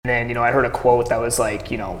And then, I heard a quote that was like,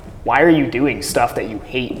 why are you doing stuff that you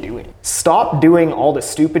hate doing? Stop doing all the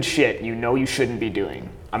stupid shit you shouldn't be doing.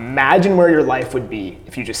 Imagine where your life would be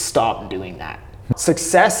if you just stopped doing that.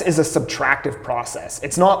 Success is a subtractive process.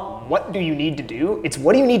 It's not what do you need to do, it's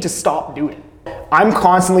what do you need to stop doing. I'm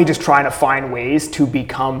constantly just trying to find ways to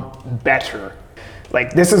become better.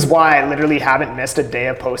 Like, this is why I literally haven't missed a day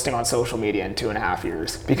of posting on social media in 2.5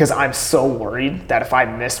 years, because I'm so worried that if I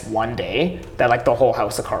miss one day, that like the whole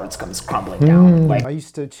house of cards comes crumbling down. I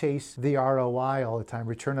used to chase the ROI all the time,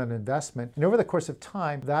 return on investment. And over the course of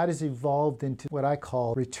time, that has evolved into what I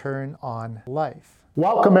call return on life.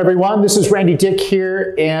 Welcome everyone, this is Randy Dick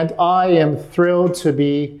here, and I am thrilled to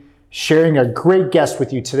be sharing a great guest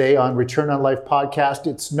with you today on Return on Life podcast.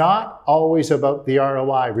 It's not always about the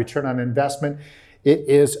ROI, return on investment. It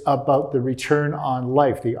is about the return on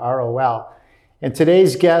life, the ROL. And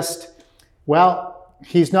today's guest, well,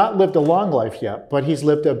 he's not lived a long life yet, but he's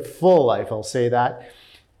lived a full life, I'll say that.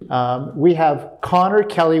 We have Conor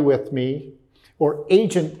Kelly with me, or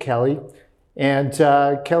Agent Kelly. And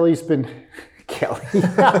Kelly's been... Kelly. You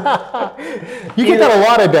get that a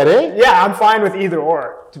lot, I bet, eh? Yeah, I'm fine with either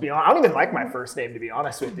or, to be honest. I don't even like my first name, to be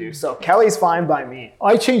honest with you. So Kelly's fine by me.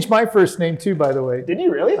 I changed my first name too, by the way. Did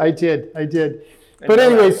you really? I did. But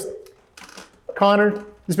anyways, Conor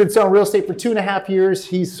has been selling real estate for 2.5 years.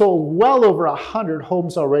 He's sold well over 100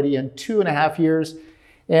 homes already in 2.5 years.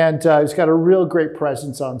 And he's got a real great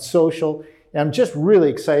presence on social. And I'm just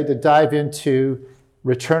really excited to dive into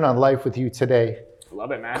Return on Life with you today.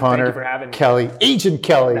 Love it, man. Conor Thank you for having me. Kelly, Agent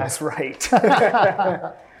Kelly. That's right.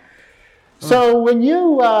 So when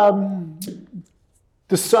you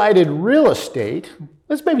decided real estate,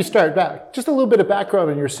 let's maybe start back. Just a little bit of background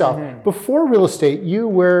on yourself. Mm-hmm. Before real estate, you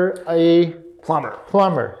were a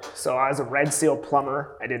plumber. So I was a Red Seal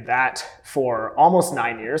plumber. I did that for almost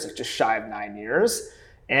 9 years, like just shy of 9 years.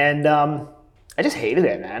 And I just hated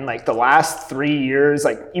it, man. Like the last 3 years,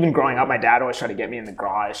 like even growing up, my dad always tried to get me in the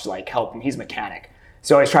garage to like help him. He's a mechanic.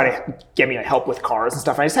 So always try to get me to help with cars and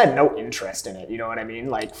stuff. I just had no interest in it. You know what I mean?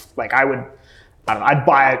 Like I'd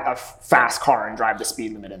buy a fast car and drive the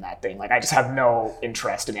speed limit in that thing. Like I just have no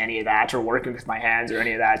interest in any of that or working with my hands or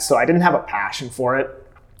any of that. So I didn't have a passion for it.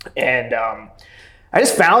 And I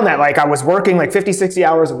just found that like I was working like 50, 60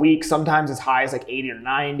 hours a week, sometimes as high as like 80 or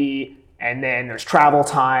 90. And then there's travel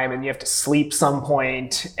time and you have to sleep some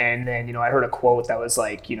point. And then, I heard a quote that was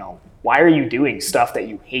like, why are you doing stuff that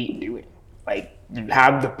you hate doing? Like you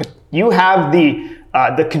have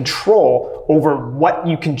the control over what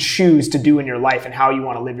you can choose to do in your life and how you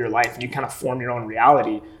want to live your life, and you kind of form your own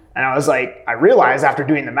reality. And I realized after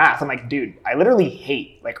doing the math, I'm like, dude, I literally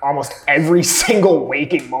hate like almost every single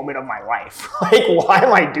waking moment of my life. Like, why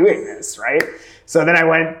am I doing this, right? So then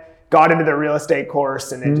I got into the real estate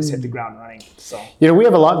course and then just hit the ground running. So we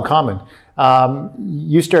have a lot in common.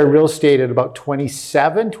 You started real estate at about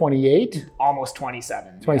 27, 28? Almost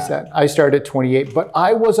 27. 27. Yeah. I started at 28, but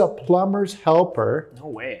I was a plumber's helper. No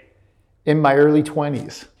way. In my early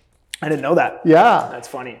 20s. I didn't know that. Yeah. That's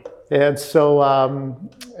funny. And so,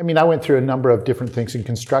 I went through a number of different things in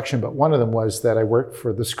construction, but one of them was that I worked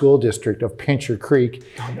for the school district of Pincher Creek.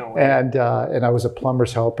 Oh, no way. And I was a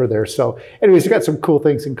plumber's helper there. So anyways, we got some cool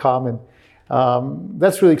things in common.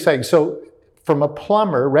 That's really exciting. So from a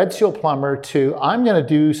plumber, Red Seal plumber, to I'm going to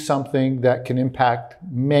do something that can impact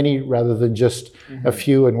many rather than just a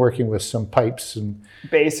few, and working with some pipes. And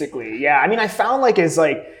basically, yeah. I found like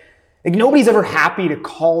nobody's ever happy to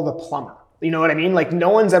call the plumber. You know what I mean? Like no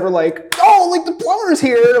one's ever like, oh, like the plumber's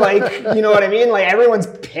here. Like, you know what I mean? Like everyone's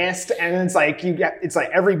pissed, and it's like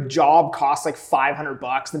every job costs like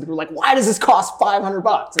 $500, and people are like, why does this cost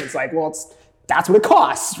 $500? And it's like, well, that's what it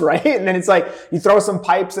costs, right? And then it's like you throw some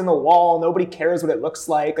pipes in the wall, nobody cares what it looks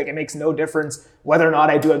like. Like it makes no difference whether or not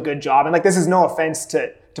I do a good job. And like this is no offense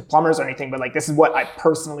to plumbers or anything, but like this is what I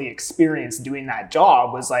personally experienced doing that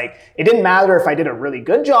job. Was like it didn't matter if I did a really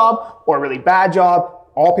good job or a really bad job.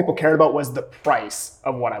 All people cared about was the price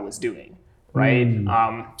of what I was doing, right?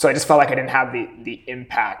 So I just felt like I didn't have the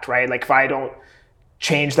impact, right? Like if I don't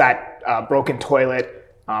change that broken toilet,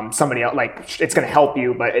 somebody else, like it's going to help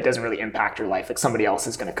you, but it doesn't really impact your life. Like somebody else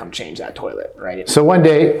is going to come change that toilet, right? So one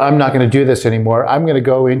day I'm not going to do this anymore. I'm going to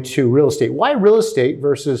go into real estate. Why real estate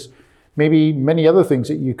versus maybe many other things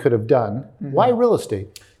that you could have done? Why real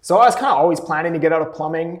estate? So I was kind of always planning to get out of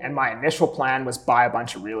plumbing, and my initial plan was buy a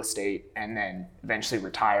bunch of real estate and then eventually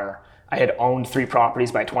retire. I had owned 3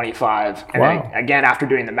 properties by 25. And then again, after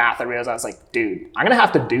doing the math, I realized I was like, dude, I'm going to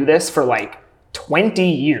have to do this for like 20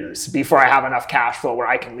 years before I have enough cash flow where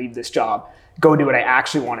I can leave this job, go do what I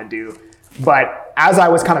actually want to do. But as I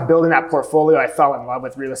was kind of building that portfolio, I fell in love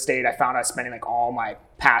with real estate. I found I was spending like all my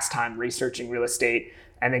past time researching real estate.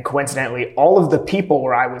 And then coincidentally, all of the people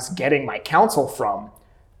where I was getting my counsel from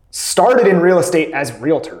started in real estate as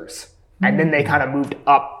realtors. And then they kind of moved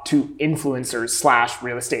up to influencers /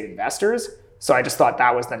 real estate investors. So I just thought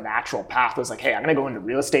that was the natural path. I was like, hey, I'm going to go into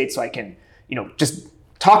real estate so I can, just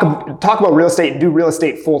talk about real estate and do real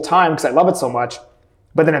estate full time because I love it so much.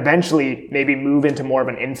 But then eventually maybe move into more of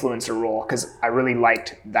an influencer role because I really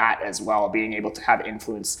liked that as well, being able to have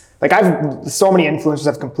influence. Like so many influencers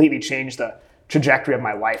have completely changed the trajectory of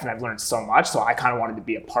my life and I've learned so much. So I kind of wanted to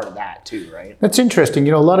be a part of that too, right? That's interesting.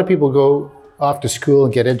 A lot of people go off to school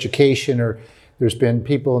and get education, or there's been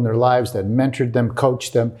people in their lives that mentored them,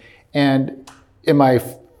 coached them. And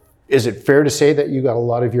is it fair to say that you got a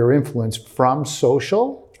lot of your influence from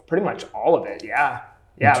social? Pretty much all of it, yeah.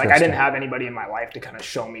 Yeah, like I didn't have anybody in my life to kind of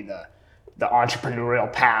show me the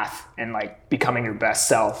entrepreneurial path and like becoming your best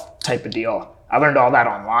self type of deal. I learned all that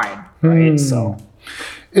online, right? So,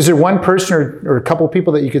 is there one person or a couple of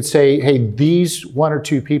people that you could say, hey, these one or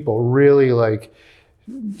two people really like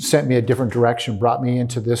sent me a different direction, brought me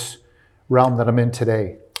into this realm that I'm in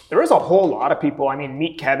today? There was a whole lot of people. I mean,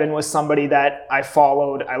 Meet Kevin was somebody that I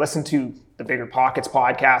followed. I listened to the Bigger Pockets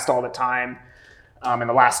podcast all the time. In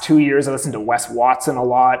the last 2 years, I listened to Wes Watson a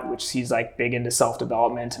lot, which he's like big into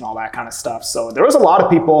self-development and all that kind of stuff. So there was a lot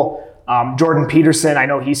of people. Jordan Peterson, I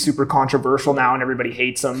know he's super controversial now and everybody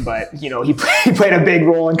hates him, but he played a big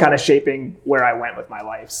role in kind of shaping where I went with my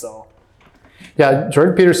life. So yeah,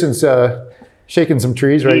 Jordan Peterson's shaking some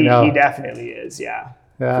trees right now. He definitely is, yeah.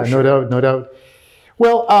 Yeah, no doubt.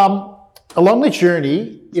 Well, along the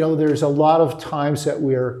journey, there's a lot of times that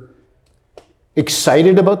we're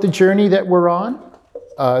excited about the journey that we're on,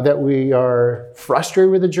 that we are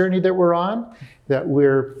frustrated with the journey that we're on, that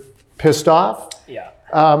we're pissed off. Yeah.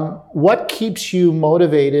 What keeps you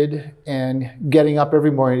motivated and getting up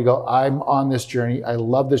every morning to go, I'm on this journey, I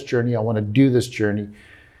love this journey, I want to do this journey?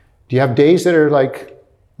 Do you have days that are like,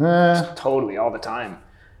 Totally, all the time.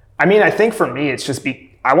 I mean, I think for me, it's just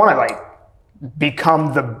I want to like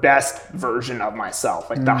become the best version of myself,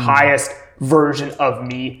 like the highest version of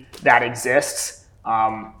me that exists.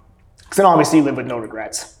 Because then obviously you live with no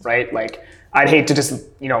regrets, right? Like I'd hate to just,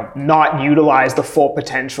 not utilize the full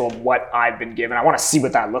potential of what I've been given. I want to see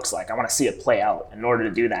what that looks like. I want to see it play out. In order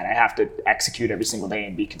to do that, I have to execute every single day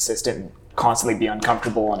and be consistent and constantly be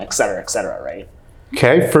uncomfortable and et cetera, right?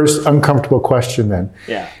 Okay, first uncomfortable question then.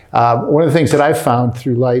 Yeah. One of the things that I've found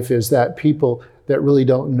through life is that people that really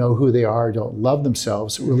don't know who they are, don't love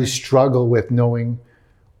themselves, really struggle with knowing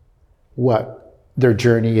what their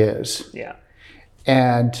journey is. Yeah.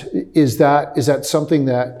 And is that something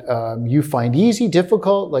that you find easy,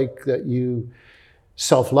 difficult, like that you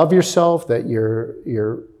self-love yourself, that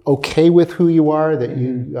you're okay with who you are, that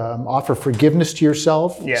you offer forgiveness to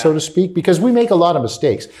yourself, so to speak? Because we make a lot of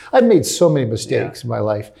mistakes. I've made so many mistakes in my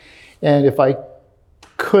life. And if I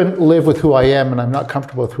couldn't live with who I am and I'm not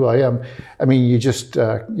comfortable with who I am, I mean,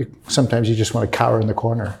 sometimes you just want to cower in the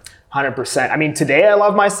corner. 100%. I mean, today I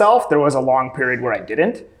love myself. There was a long period where I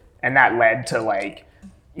didn't. And that led to like,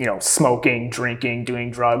 smoking, drinking,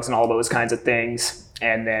 doing drugs and all those kinds of things.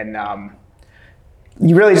 And then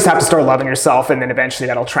you really just have to start loving yourself. And then eventually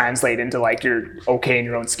that'll translate into like you're okay in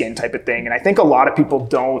your own skin type of thing. And I think a lot of people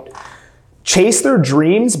don't chase their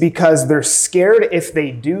dreams because they're scared if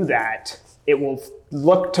they do that, it will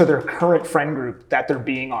look to their current friend group that they're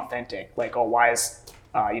being authentic. Like, oh, why is,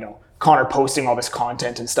 Conor posting all this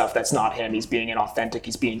content and stuff that's not him? He's being inauthentic,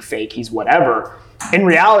 he's being fake, he's whatever. In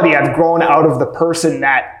reality, I've grown out of the person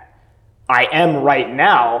that I am right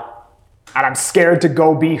now, and I'm scared to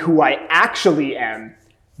go be who I actually am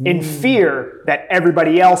in fear that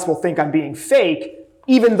everybody else will think I'm being fake,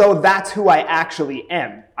 even though that's who I actually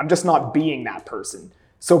am. I'm just not being that person.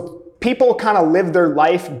 So people kind of live their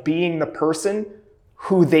life being the person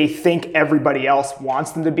who they think everybody else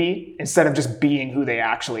wants them to be instead of just being who they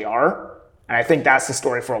actually are. And I think that's the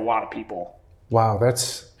story for a lot of people. Wow,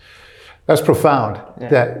 that's profound.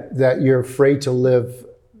 Yeah. That you're afraid to live,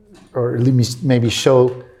 or at least maybe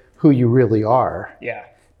show who you really are. Yeah.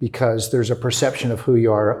 Because there's a perception of who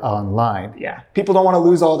you are online. Yeah. People don't want to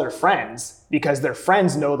lose all their friends because their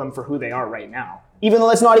friends know them for who they are right now, even though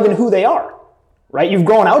that's not even who they are, right? You've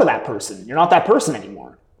grown out of that person. You're not that person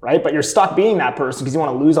anymore, right? But you're stuck being that person because you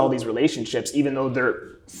want to lose all these relationships, even though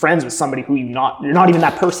they're friends with somebody who you're not even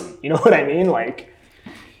that person. You know what I mean? Like.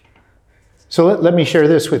 So let me share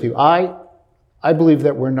this with you. I believe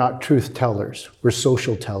that we're not truth tellers. We're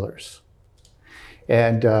social tellers.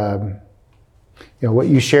 And, what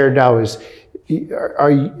you shared now is,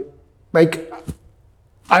 are you, like,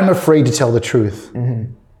 I'm afraid to tell the truth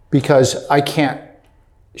because I can't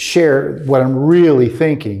share what I'm really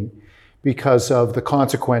thinking because of the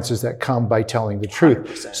consequences that come by telling the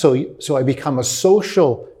truth. 100%. So I become a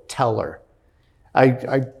social teller.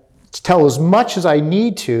 I tell as much as I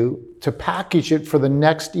need to package it for the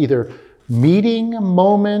next either meeting,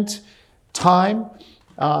 moment, time.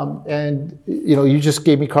 And you just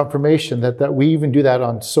gave me confirmation that we even do that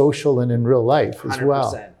on social and in real life as 100%.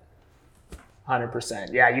 well.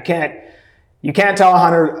 100%. Yeah, you can't tell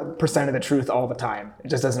 100% of the truth all the time. It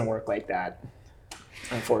just doesn't work like that,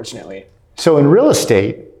 unfortunately. So in real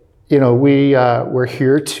estate, we're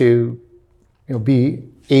here to be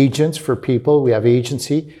agents for people. We have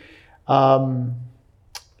agency. And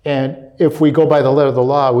if we go by the letter of the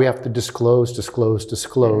law, we have to disclose.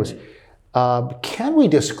 Can we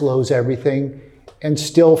disclose everything and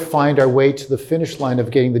still find our way to the finish line of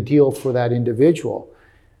getting the deal for that individual?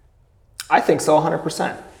 I think so,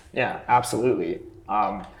 100%. Yeah, absolutely.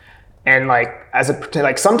 And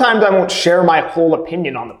sometimes I won't share my whole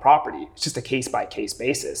opinion on the property. It's just a case by case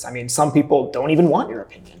basis. I mean, some people don't even want your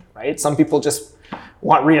opinion, right? Some people just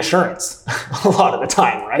want reassurance a lot of the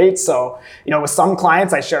time, right? So, with some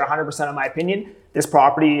clients, I share 100% of my opinion. This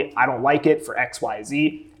property, I don't like it for X, Y,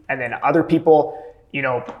 Z. And then other people,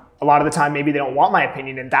 a lot of the time, maybe they don't want my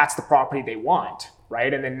opinion and that's the property they want,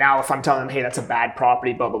 right? And then now if I'm telling them, hey, that's a bad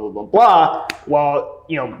property, blah, blah, blah, blah, blah, well,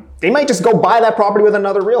 they might just go buy that property with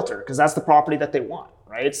another realtor because that's the property that they want,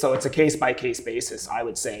 right? So it's a case by case basis, I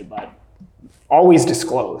would say, but always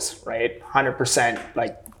disclose, right? 100%,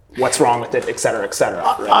 like what's wrong with it, et cetera,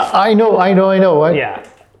 right? I know. Yeah.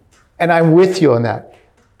 And I'm with you on that.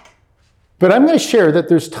 But I'm going to share that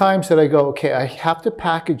there's times that I go, okay, I have to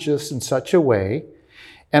package this in such a way,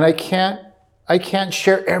 and I can't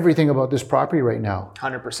share everything about this property right now.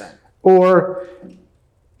 100%. Or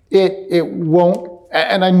it won't,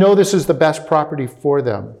 and I know this is the best property for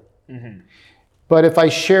them. But if I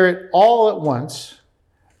share it all at once,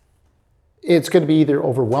 it's going to be either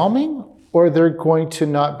overwhelming or they're going to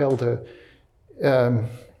not be able to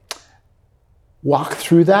walk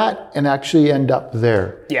through that and actually end up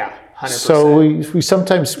there. Yeah. 100%. So we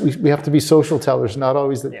sometimes have to be social tellers, not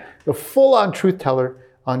always the full-on truth teller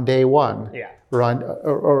on day one. Yeah.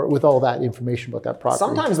 Or with all that information about that property.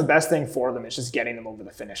 Sometimes the best thing for them is just getting them over the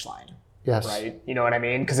finish line. Yes. Right? You know what I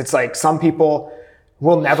mean? Because it's like some people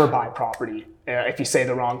will never buy property if you say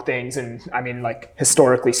the wrong things. And I mean, like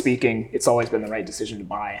historically speaking, it's always been the right decision to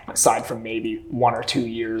buy, aside from maybe 1 or 2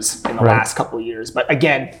 years in the last couple of years. But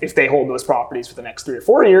again, if they hold those properties for the next 3 or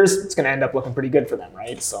 4 years, it's going to end up looking pretty good for them,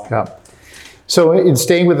 right? So. Yeah. So in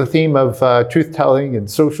staying with the theme of truth telling and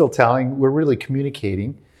social telling, we're really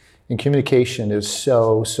communicating. And communication is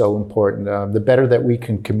so, so important. The better that we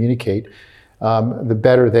can communicate, the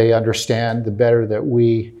better they understand, the better that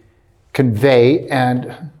we convey.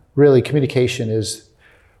 And really, communication is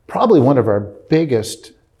probably one of our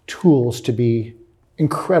biggest tools to be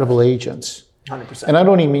incredible agents. 100%. And I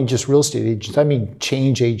don't even mean just real estate agents. I mean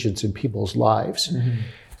change agents in people's lives.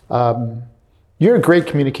 You're a great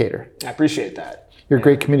communicator. I appreciate that. You're a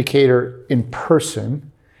great communicator in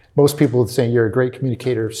person. Most people would say you're a great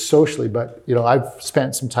communicator socially, but I've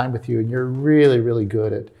spent some time with you and you're really, really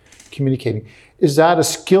good at communicating. Is that a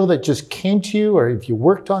skill that just came to you, or have you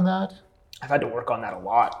worked on that? I've had to work on that a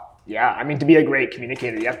lot. Yeah, I mean, to be a great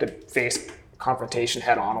communicator, you have to face confrontation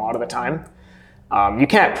head on a lot of the time. You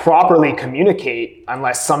can't properly communicate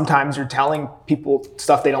unless sometimes you're telling people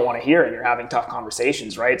stuff they don't want to hear and you're having tough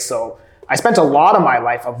conversations, right? So I spent a lot of my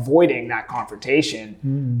life avoiding that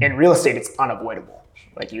confrontation. In real estate, it's unavoidable.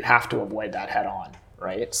 Like you have to avoid that head on,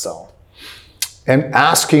 right? So. And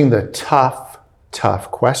asking the tough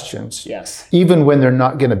questions. Yes. Even when they're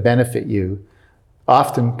not going to benefit you,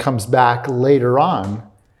 often comes back later on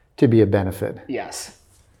to be a benefit. Yes.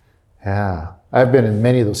 Yeah. I've been in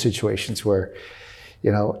many of those situations where,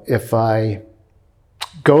 if I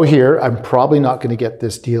go here, I'm probably not going to get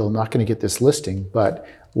this deal, not going to get this listing, but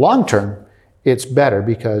long term, it's better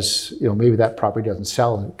because, maybe that property doesn't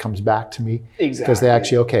sell and it comes back to me. Exactly. Because they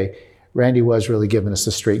actually, Randy was really giving us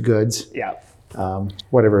the straight goods. Yeah.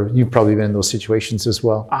 Whatever. You've probably been in those situations as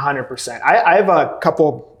well. 100%. I have a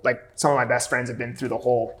couple, some of my best friends have been through the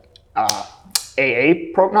whole not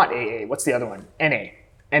AA, what's the other one?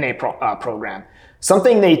 NA program.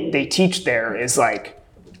 Something they teach there is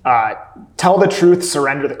tell the truth,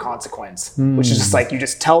 surrender the consequence, which is just you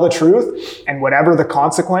just tell the truth, and whatever the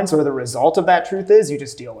consequence or the result of that truth is, you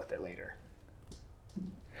just deal with it later.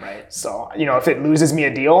 Right? So, if it loses me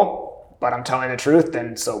a deal, but I'm telling the truth,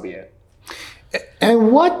 then so be it.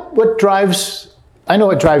 And what drives, I know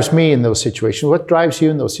what drives me in those situations. What drives you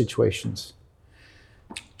in those situations?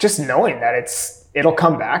 just knowing that it'll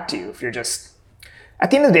come back to you if you're just, at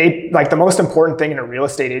the end of the day, like the most important thing in a real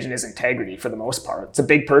estate agent is integrity for the most part. It's a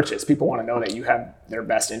big purchase. People want to know that you have their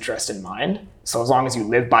best interest in mind. So as long as you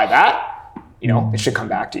live by that, it should come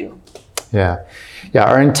back to you. Yeah. Yeah.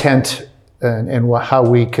 Our intent and how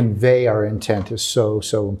we convey our intent is so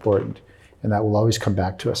important. And that will always come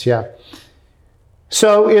back to us. Yeah.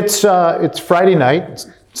 So it's Friday night,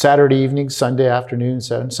 Saturday evening, Sunday afternoon,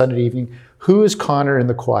 Sunday evening. Who is Conor in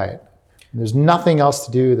the quiet? There's nothing else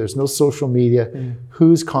to do. There's no social media.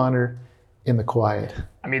 Who's Conor in the quiet?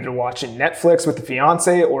 I'm either watching Netflix with the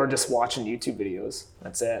fiance or just watching YouTube videos.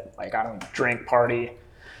 That's it. Like, I don't drink, party.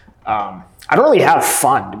 I don't really have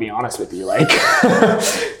fun, to be honest with you. Like,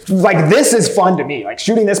 like this is fun to me. Like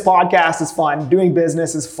shooting this podcast is fun. Doing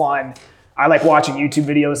business is fun. I like watching YouTube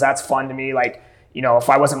videos. That's fun to me. Like, if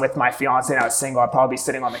I wasn't with my fiance and I was single, I'd probably be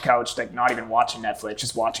sitting on the couch, like not even watching Netflix,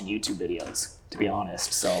 just watching YouTube videos, to be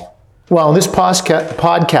honest. So. Well, this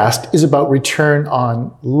podcast is about return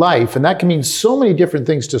on life, and that can mean so many different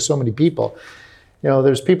things to so many people.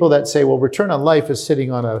 There's people that say, well, return on life is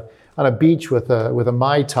sitting on a beach with a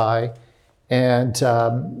Mai Tai and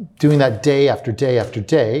doing that day after day after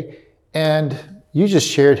day. And you just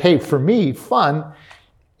shared, hey, for me, fun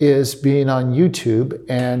is being on YouTube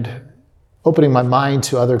and opening my mind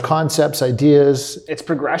to other concepts, ideas. It's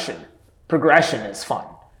progression. Progression is fun.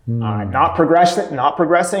 Not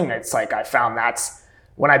progressing. It's like I found that's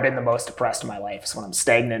when I've been the most depressed in my life. It's when I'm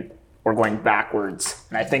stagnant or going backwards.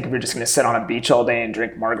 And I think if you're just going to sit on a beach all day and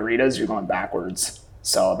drink margaritas, you're going backwards.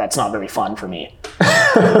 So that's not very fun for me.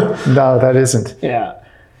 No, that isn't. Yeah.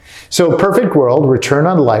 So perfect world, return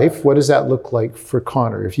on life. What does that look like for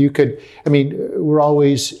Conor? If you could, we're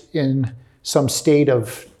always in some state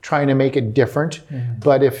of trying to make it different.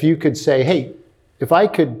 But if you could say, hey, if I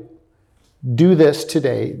could do this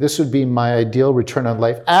today, this would be my ideal return on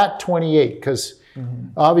life at 28, because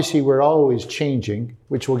obviously we're always changing,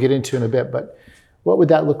 which we'll get into in a bit, but what would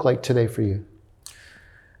that look like today for you?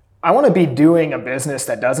 I want to be doing a business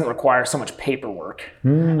that doesn't require so much paperwork,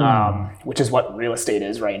 which is what real estate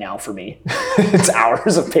is right now for me. It's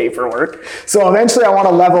hours of paperwork. So eventually I want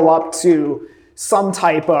to level up to some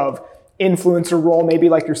type of influencer role, maybe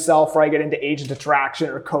like yourself, where I get into agent attraction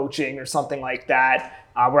or coaching or something like that.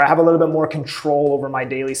 Where I have a little bit more control over my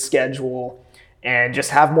daily schedule and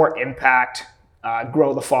just have more impact,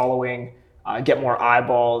 grow the following, get more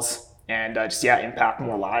eyeballs, and impact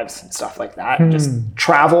more lives and stuff like that. Just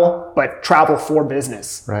travel, but travel for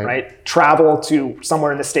business, right? Travel to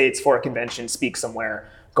somewhere in the States for a convention, speak somewhere,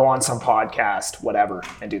 go on some podcast, whatever,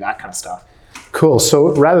 and do that kind of stuff. Cool.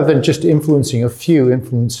 So rather than just influencing a few,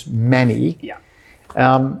 influence many. Yeah.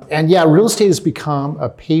 Real estate has become a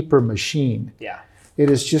paper machine. Yeah. It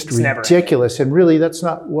is just ridiculous. And really, that's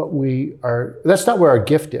not what that's not where our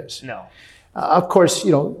gift is. No. Of course,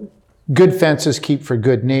 good fences keep for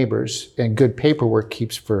good neighbors, and good paperwork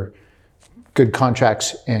keeps for good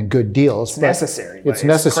contracts and good deals. It's necessary. It's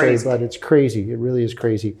necessary, but it's crazy. It really is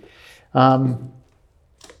crazy. So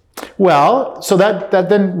that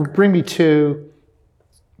then bring me to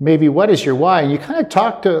maybe what is your why? And you kind of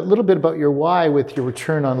talked a little bit about your why with your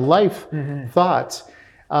return on life thoughts.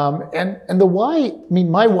 And the why,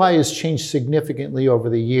 my why has changed significantly over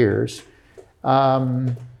the years.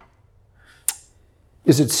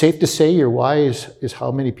 Is it safe to say your why is how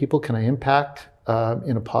many people can I impact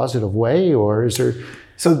in a positive way, or is there?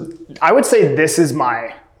 So I would say this is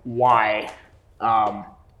my why.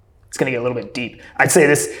 It's going to get a little bit deep. I'd say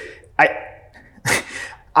this.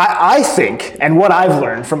 I think, and what I've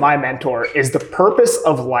learned from my mentor is the purpose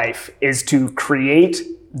of life is to create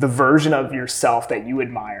the version of yourself that you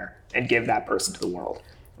admire and give that person to the world,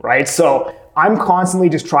 right? So I'm constantly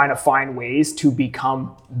just trying to find ways to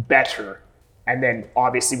become better. And then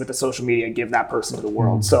obviously with the social media, give that person to the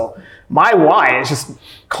world. So my why is just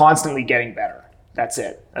constantly getting better. That's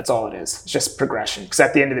it. That's all it is. It's just progression. Because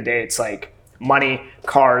at the end of the day, it's like money,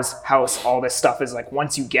 cars, house, all this stuff is like,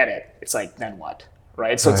 once you get it, it's like, then what?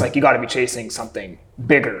 Right? So it's like, you got to be chasing something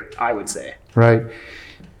bigger, I would say. Right.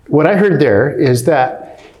 What I heard there is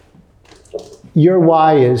that your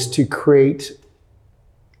why is to create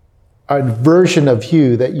a version of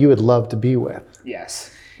you that you would love to be with.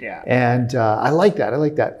 Yes. Yeah. And I like that.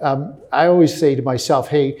 I always say to myself,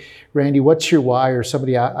 hey, Randy, what's your why? Or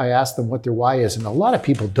somebody, I ask them what their why is. And a lot of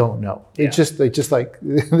people don't know. They just like,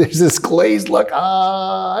 there's this glazed look.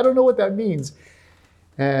 I don't know what that means.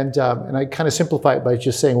 And I kind of simplify it by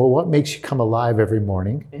just saying, well, what makes you come alive every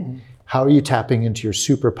morning? Mm-hmm. How are you tapping into your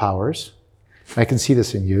superpowers? I can see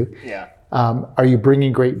this in you. Yeah. Are you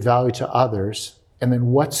bringing great value to others? And then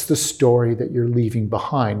what's the story that you're leaving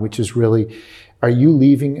behind, which is really are you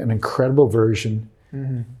leaving an incredible version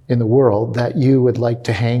in the world that you would like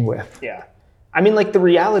to hang with? Yeah. I mean, like the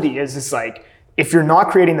reality is like, if you're not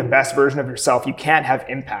creating the best version of yourself, you can't have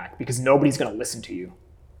impact because nobody's going to listen to you,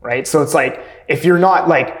 right? So it's like, if you're not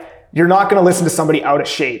going to listen to somebody out of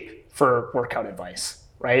shape for workout advice,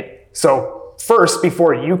 right? So first,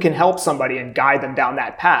 before you can help somebody and guide them down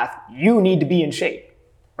that path, you need to be in shape,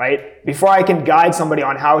 right? Before I can guide somebody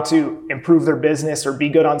on how to improve their business or be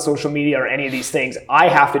good on social media or any of these things, I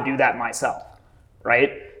have to do that myself,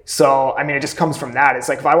 right? So, I mean, it just comes from that. It's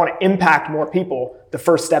like, if I want to impact more people, the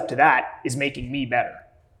first step to that is making me better,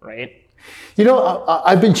 right? You know,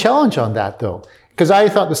 I've been challenged on that though, because I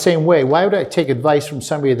thought the same way. Why would I take advice from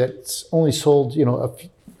somebody that's only sold, you know,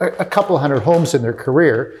 a couple hundred homes in their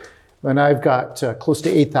career when I've got close to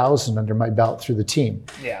 8,000 under my belt through the team?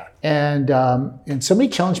 Yeah. And somebody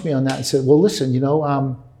challenged me on that and said, well, listen, you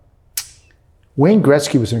know, Wayne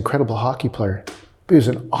Gretzky was an incredible hockey player, but he was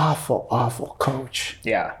an awful, awful coach.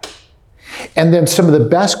 Yeah. And then some of the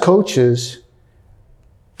best coaches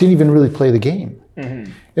didn't even really play the game.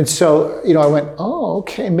 Mm-hmm. And so, you know, I went, oh,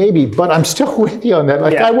 okay, maybe, but I'm still with you on that.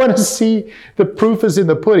 Like, I want to see the proof is in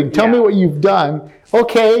the pudding. Tell me what you've done.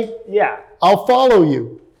 Okay. Yeah. I'll follow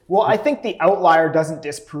you. Well, I think the outlier doesn't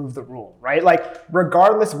disprove the rule, right? Like,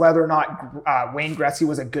 regardless whether or not Wayne Gretzky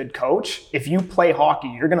was a good coach, if you play hockey,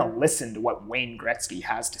 you're going to listen to what Wayne Gretzky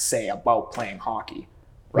has to say about playing hockey,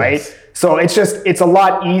 right? Yes. So it's a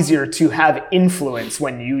lot easier to have influence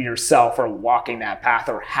when you yourself are walking that path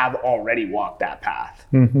or have already walked that path,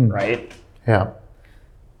 right? Yeah.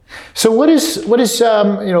 So what is you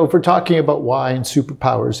know, if we're talking about why and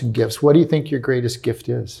superpowers and gifts, what do you think your greatest gift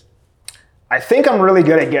is? I think I'm really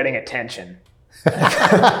good at getting attention.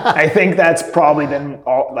 I think that's probably been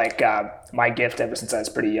my gift ever since I was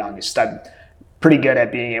pretty young. It's just I'm pretty good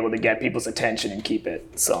at being able to get people's attention and keep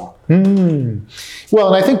it. So.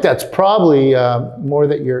 Well, and I think that's probably more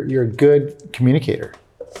that you're a good communicator.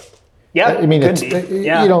 Yeah, I mean,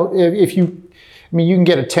 yeah. You know, if you, I mean, you can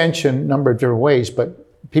get attention a number of different ways,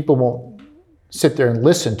 but people won't sit there and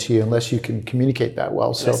listen to you unless you can communicate that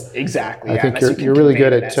well. So exactly. I think you're really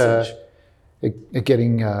good at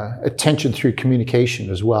getting attention through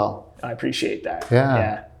communication as well. I appreciate that.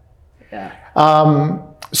 Yeah.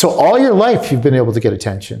 So all your life you've been able to get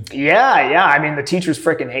attention. Yeah. I mean, the teachers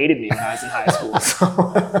freaking hated me when I was in high school.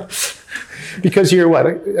 So. Because you're what,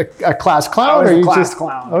 a class clown? I was a class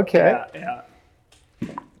clown. Okay. Yeah.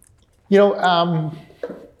 You know,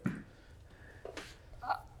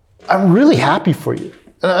 I'm really happy for you.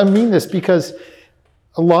 And I mean this because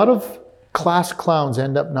a lot of class clowns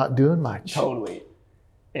end up not doing much. Totally.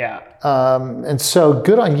 Yeah. And so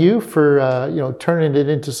good on you for you know, turning it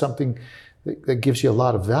into something that gives you a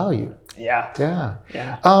lot of value. Yeah.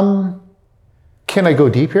 Can I go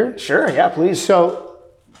deep here? Sure. Yeah, please. So,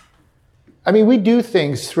 I mean, we do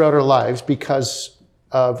things throughout our lives because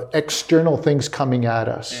of external things coming at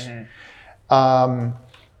us.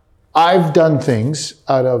 I've done things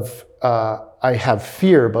out of I have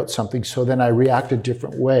fear about something, so then I react a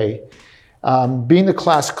different way. Being the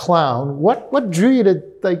class clown, what drew you to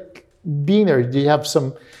like being there? Do you have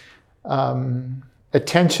some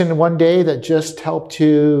attention one day that just helped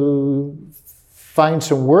you find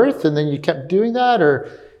some worth, and then you kept doing that, or?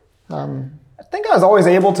 I think I was always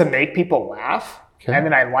able to make people laugh. Okay. And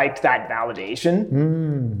then I liked that validation.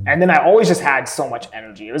 And then I always just had so much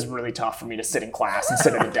energy. It was really tough for me to sit in class and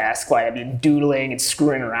sit at a desk. Like, I'd be doodling and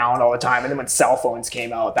screwing around all the time. And then when cell phones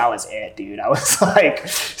came out, that was it, dude. I was like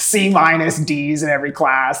C- Ds in every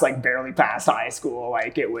class, like barely passed high school.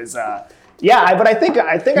 Like, it was, yeah, but I think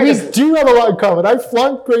we do have a lot in common. I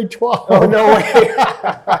flunked grade 12. Oh, no way.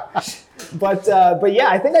 But yeah,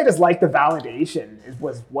 I think I just liked the validation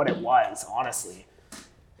was what it was, honestly.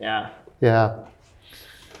 Yeah.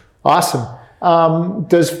 Awesome.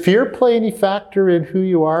 Does fear play any factor in who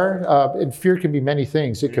you are? And fear can be many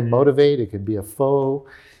things. It can motivate, it can be a foe,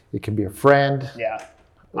 it can be a friend. Yeah.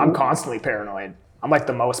 I'm constantly paranoid. I'm like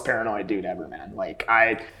the most paranoid dude ever, man.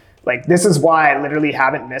 Like this is why I literally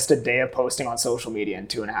haven't missed a day of posting on social media in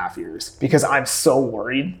 2.5 years, because I'm so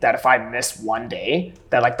worried that if I miss one day,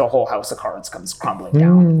 that like the whole house of cards comes crumbling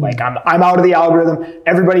down. Like I'm out of the algorithm.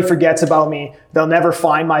 Everybody forgets about me. They'll never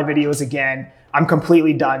find my videos again. I'm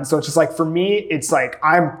completely done. So it's just like, for me, it's like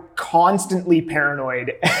I'm constantly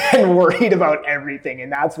paranoid and worried about everything. And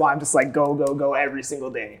that's why I'm just like, go every single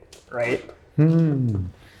day, right?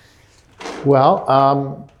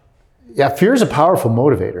 Well, yeah, fear is a powerful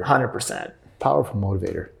motivator. 100%. Powerful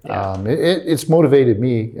motivator. Yeah. It's motivated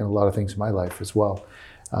me in a lot of things in my life as well.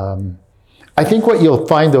 I think what you'll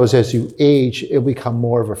find though is as you age, it'll become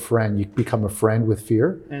more of a friend. You become a friend with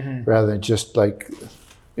fear rather than just like,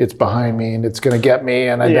 it's behind me and it's going to get me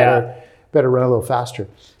and I better run a little faster.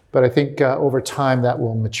 But I think over time that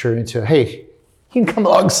will mature into, hey, you can come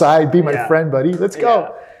alongside, be my friend, buddy. Let's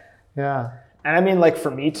go. Yeah. And I mean, like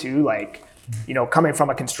for me too, like, you know, coming from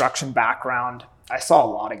a construction background, I saw a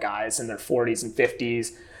lot of guys in their 40s and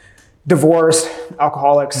 50s, divorced,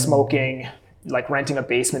 alcoholics, smoking, like renting a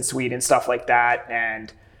basement suite and stuff like that.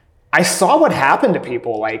 And I saw what happened to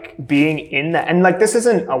people like being in that. And like, this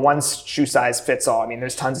isn't a one shoe size fits all. I mean,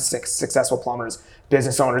 there's tons of successful plumbers,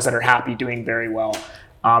 business owners that are happy, doing very well.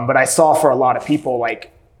 But I saw for a lot of people,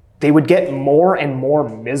 like they would get more and more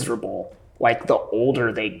miserable like the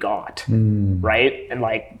older they got, right? And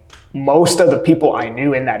like most of the people I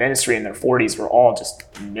knew in that industry in their 40s were all just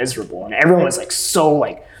miserable. And everyone was like, so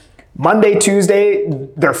like Monday, Tuesday,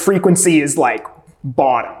 their frequency is like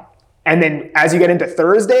bottom. And then as you get into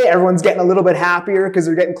Thursday, everyone's getting a little bit happier because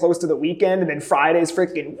they're getting close to the weekend. And then Friday's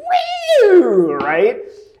freaking woo, right?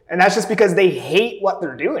 And that's just because they hate what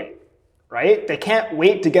they're doing, right? They can't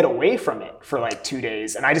wait to get away from it for like 2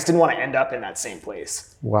 days. And I just didn't want to end up in that same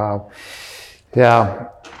place. Wow. Yeah.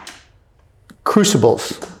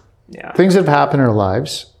 Crucibles. Yeah. Things that have happened in our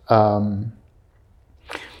lives. I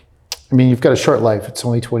mean, you've got a short life. It's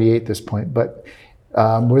only 28 at this point. But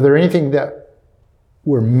were there anything that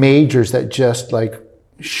were majors that just like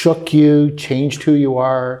shook you, changed who you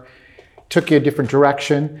are, took you a different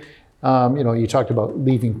direction? You know, you talked about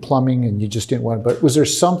leaving plumbing and you just didn't want it. But was there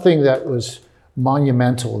something that was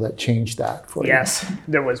monumental that changed that for you? Yes.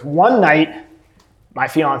 There was one night, my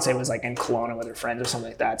fiance was like in Kelowna with her friends or something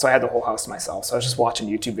like that. So I had the whole house to myself. So I was just watching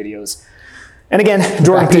YouTube videos. And again,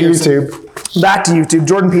 Jordan Peterson. Back to YouTube.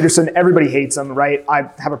 Jordan Peterson, everybody hates him, right? I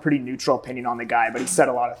have a pretty neutral opinion on the guy, but he said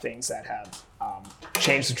a lot of things that have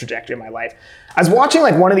changed the trajectory of my life. I was watching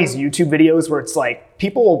like one of these YouTube videos where it's like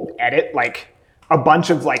people edit like a bunch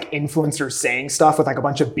of like influencers saying stuff with like a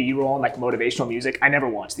bunch of B-roll and like motivational music. I never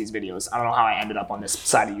watched these videos. I don't know how I ended up on this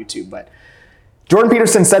side of YouTube, but Jordan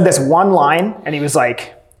Peterson said this one line and he was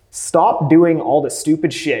like, stop doing all the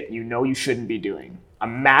stupid shit you know you shouldn't be doing.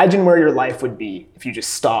 Imagine where your life would be if you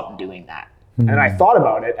just stopped doing that. And I thought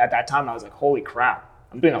about it at that time and I was like, holy crap,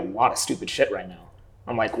 I'm doing a lot of stupid shit right now.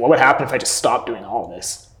 I'm like, what would happen if I just stopped doing all of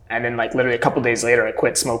this? And then like literally a couple days later, I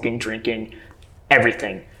quit smoking, drinking,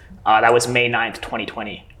 everything. That was May 9th,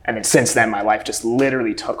 2020. And then since then, my life just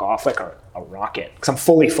literally took off like a rocket because I'm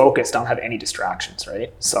fully focused. I don't have any distractions,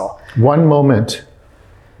 right? So one moment,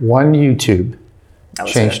 one YouTube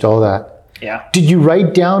changed all that. Yeah. Did you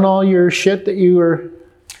write down all your shit that you were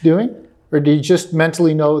doing? Or did you just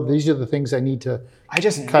mentally know these are the things I need to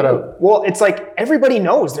cut out? Well, it's like everybody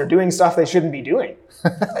knows they're doing stuff they shouldn't be doing.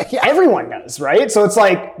 Yeah. Everyone does, right? So it's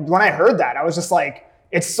like when I heard that, I was just like,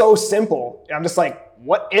 it's so simple. And I'm just like,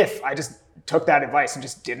 what if I just took that advice and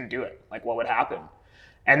just didn't do it? Like what would happen?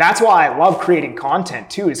 And that's why I love creating content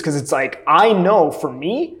too, is because it's like, I know for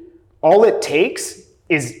me, all it takes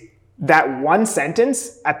is that one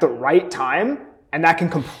sentence at the right time, and that can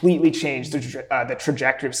completely change the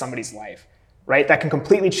trajectory of somebody's life, right? That can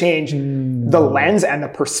completely change the lens and the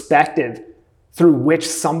perspective through which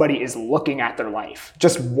somebody is looking at their life.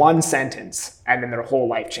 Just one sentence, and then their whole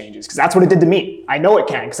life changes. Because that's what it did to me. I know it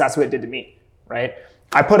can, because that's what it did to me, right?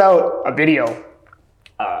 I put out a video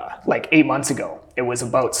like 8 months ago. It was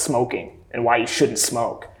about smoking and why you shouldn't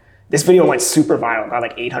smoke. This video went super viral, got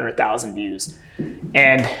like 800,000 views.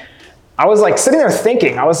 And I was like sitting there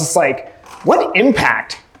thinking, I was just like, what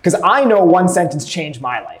impact? Because I know one sentence changed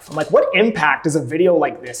my life. I'm like, what impact does a video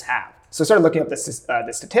like this have? So I started looking up the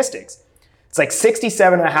statistics. It's like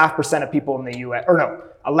 67.5% of people in the US, or no,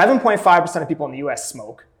 11.5% of people in the US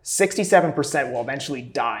smoke. 67% will eventually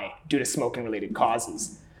die due to smoking related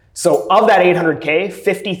causes. So of that 800K,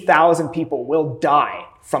 50,000 people will die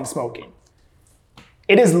from smoking.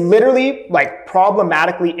 It is literally like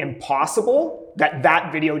problematically impossible that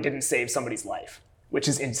that video didn't save somebody's life, which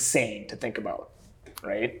is insane to think about,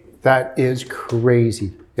 right? That is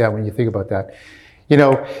crazy. Yeah, when you think about that. You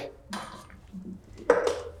know,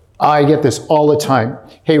 I get this all the time.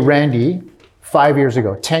 Hey, Randy, 5 years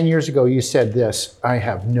ago, 10 years ago, you said this. I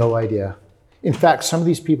have no idea. In fact, some of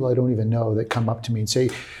these people I don't even know that come up to me and say,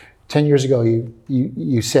 10 years ago,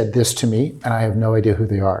 you said this to me, and I have no idea who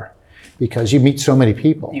they are. Because you meet so many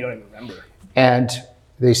people. You don't even remember. And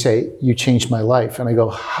they say, you changed my life. And I go,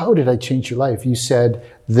 how did I change your life? You said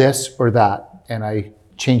this or that, and I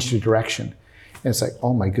changed your direction. And it's like,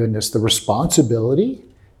 oh my goodness, the responsibility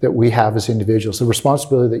that we have as individuals, the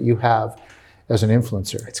responsibility that you have as an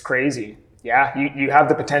influencer. It's crazy. Yeah, you have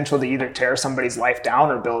the potential to either tear somebody's life down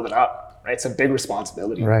or build it up. right? It's a big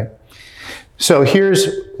responsibility. Right. So here's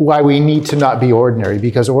why we need to not be ordinary,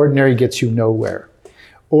 because ordinary gets you nowhere.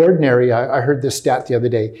 Ordinary, I heard this stat the other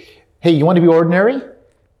day. Hey, you want to be ordinary?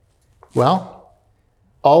 Well,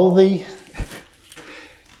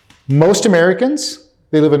 most Americans,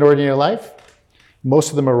 they live an ordinary life.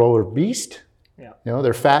 Most of them are obese. Yeah.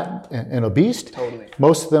 They're fat and obese. Totally.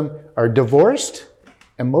 Most of them are divorced,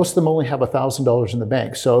 and most of them only have $1,000 in the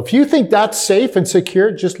bank. So if you think that's safe and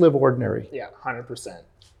secure, just live ordinary. Yeah, 100%.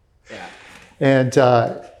 Yeah. And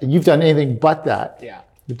you've done anything but that. Yeah.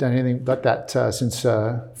 You've done anything but that since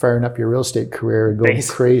firing up your real estate career and going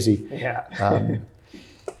crazy. Yeah.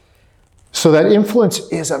 So that influence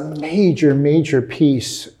is a major, major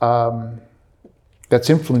piece that's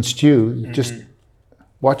influenced you. Just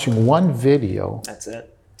watching one video. That's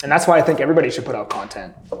it. And that's why I think everybody should put out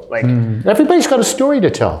content. Like everybody's got a story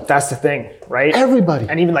to tell. That's the thing, right? Everybody.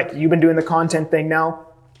 And even like you've been doing the content thing now.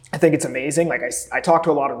 I think it's amazing. Like I talk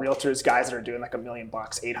to a lot of realtors, guys that are doing like $1 million,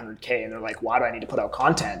 $800K, and they're like, why do I need to put out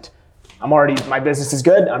content? My business is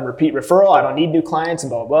good. I'm repeat referral. I don't need new clients and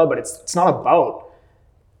blah, blah, blah. But it's not about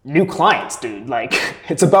new clients, dude. Like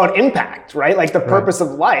it's about impact, right? Like the purpose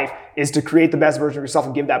of life is to create the best version of yourself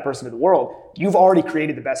and give that person to the world. You've already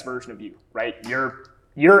created the best version of you, right?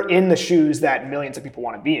 You're in the shoes that millions of people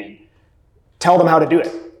want to be in. Tell them how to do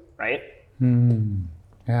it, right?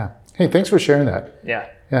 Yeah. Hey, thanks for sharing that. Yeah.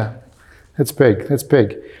 Yeah, that's big. That's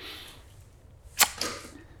big.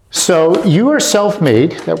 So you are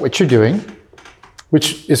self-made at what you're doing,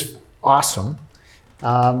 which is awesome.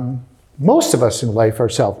 Most of us in life are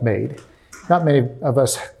self-made. Not many of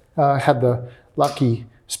us had the lucky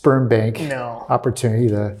sperm bank opportunity,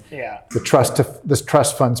 the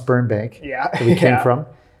trust fund sperm bank that we came from.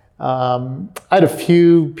 I had a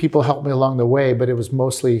few people help me along the way, but it was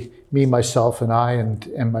mostly me, myself, and I,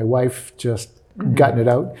 and my wife just gutting it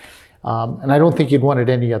out. And I don't think you'd want it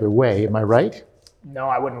any other way. Am I right? No,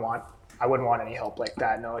 I wouldn't want any help like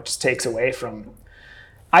that. No, it just takes away from.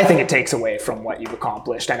 I think it takes away from what you've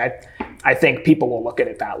accomplished, and I think people will look at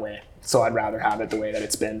it that way. So I'd rather have it the way that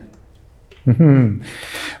it's been.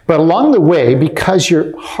 But along the way, because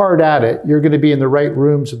you're hard at it, you're going to be in the right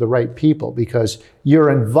rooms with the right people, because you're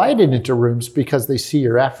invited into rooms because they see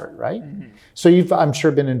your effort, right? So you've, I'm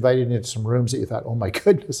sure, been invited into some rooms that you thought, oh my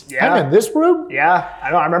goodness, I'm in this room? Yeah,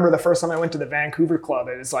 I know. I remember the first time I went to the Vancouver club,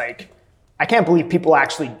 it was like, I can't believe people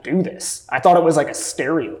actually do this. I thought it was like a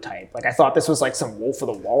stereotype. Like I thought this was like some Wolf of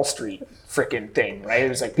the Wall Street freaking thing, right? It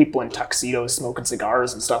was like people in tuxedos smoking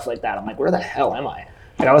cigars and stuff like that. I'm like, where the hell am I?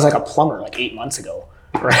 And I was like a plumber like 8 months ago,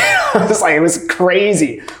 right? It was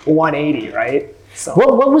crazy, 180, right? So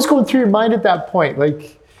what was going through your mind at that point?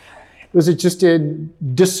 Like, was it just in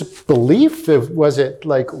disbelief? Was it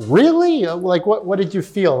like, really? Like, what did you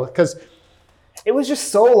feel? Because it was just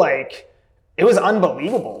so like, it was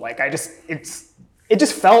unbelievable. Like it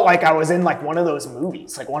just felt like I was in like one of those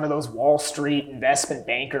movies, like one of those Wall Street investment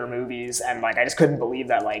banker movies. And like, I just couldn't believe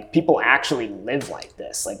that like people actually live like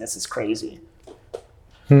this. Like, this is crazy.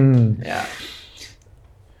 Yeah.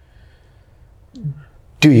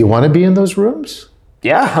 Do you want to be in those rooms?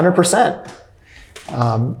 Yeah, 100%.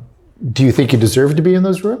 Do you think you deserve to be in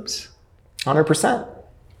those rooms? 100%.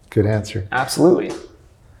 Good answer. Absolutely.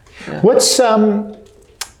 Yeah. What's,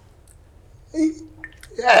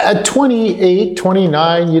 at 28,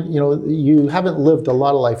 29, you haven't lived a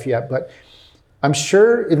lot of life yet, but I'm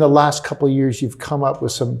sure in the last couple of years you've come up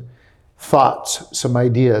with some thoughts, some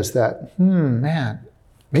ideas that, man,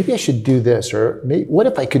 maybe I should do this, or what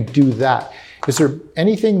if I could do that? Is there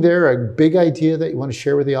anything there, a big idea that you want to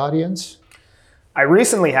share with the audience? I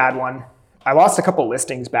recently had one. I lost a couple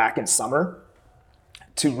listings back in summer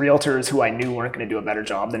to realtors who I knew weren't going to do a better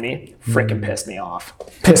job than me. Freaking pissed me off.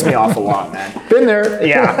 Pissed me off a lot, man. Been there.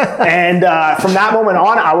 Yeah. And from that moment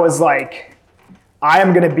on, I was like, I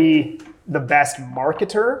am going to be the best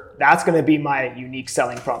marketer. That's going to be my unique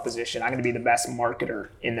selling proposition. I'm going to be the best marketer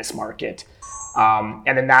in this market. And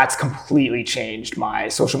then that's completely changed my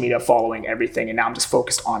social media following, everything. And now I'm just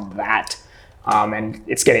focused on that. And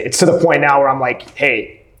it's to the point now where I'm like,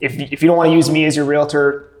 hey, if you don't want to use me as your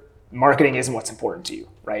realtor, marketing isn't what's important to you,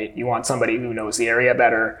 right? You want somebody who knows the area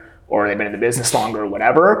better, or they've been in the business longer, or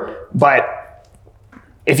whatever. But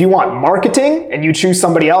if you want marketing and you choose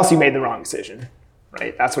somebody else, you made the wrong decision,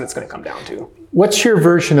 right? That's what it's going to come down to. What's your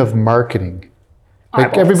version of marketing? Like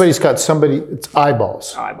eyeballs. Everybody's got somebody, it's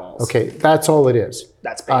eyeballs. Eyeballs. Okay, that's all it is.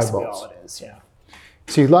 That's basically eyeballs. all it is, yeah.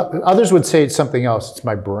 See, others would say it's something else. It's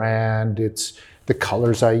my brand, it's the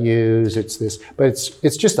colors I use, it's this, but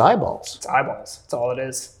it's just eyeballs. It's eyeballs. That's all it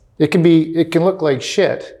is. It can look like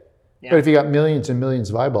shit, But if you got millions and millions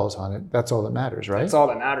of eyeballs on it, that's all that matters, right? That's all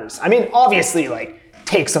that matters. I mean, obviously, like,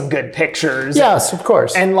 take some good pictures. Yes, of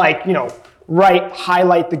course. And like,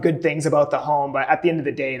 highlight the good things about the home. But at the end of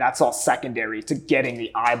the day, that's all secondary to getting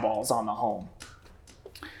the eyeballs on the home.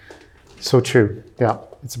 So true. Yeah,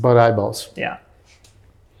 it's about eyeballs. Yeah.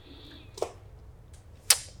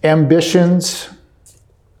 Ambitions.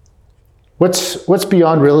 What's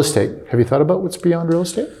beyond real estate? Have you thought about what's beyond real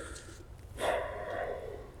estate?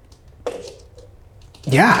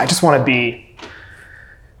 Yeah, I just want to be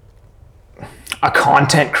a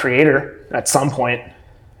content creator at some point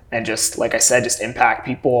and just, like I said, just impact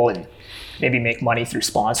people and maybe make money through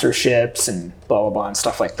sponsorships and blah, blah, blah, and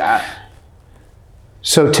stuff like that.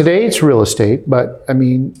 So today it's real estate, but I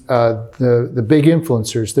mean, the big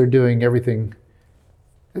influencers, they're doing everything.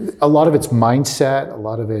 A lot of it's mindset. A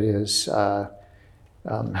lot of it is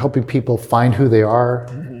helping people find who they are.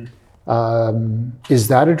 Is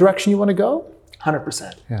that a direction you want to go?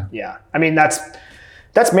 100%. Yeah. Yeah. I mean,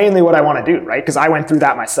 that's mainly what I want to do, right? Because I went through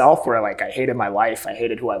that myself where like I hated my life. I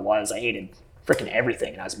hated who I was. I hated freaking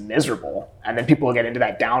everything. And I was miserable. And then people get into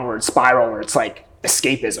that downward spiral where it's like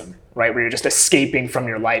escapism, right? Where you're just escaping from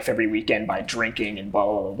your life every weekend by drinking and blah,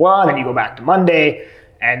 blah, blah, blah. And then you go back to Monday.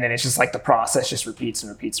 And then it's just like the process just repeats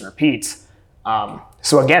and repeats and repeats.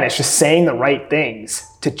 So again, it's just saying the right things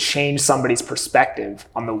to change somebody's perspective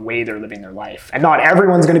on the way they're living their life. And not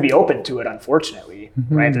everyone's going to be open to it, unfortunately,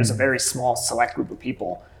 right? There's a very small select group of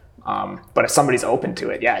people. But if somebody's open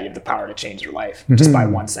to it, yeah, you have the power to change their life just by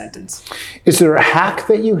one sentence. Is there a hack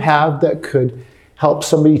that you have that could help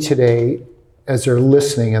somebody today as they're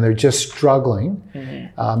listening and they're just struggling?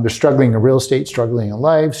 They're struggling in real estate, struggling in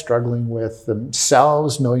life, struggling with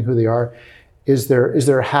themselves, knowing who they are. Is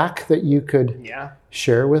there a hack that you could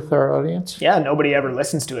share with our audience? Yeah, nobody ever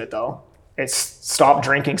listens to it though. It's stop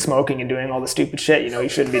drinking, smoking, and doing all the stupid shit you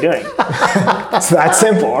shouldn't be doing. It's that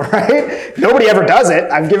simple, right? Nobody ever does it.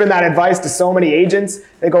 I've given that advice to so many agents.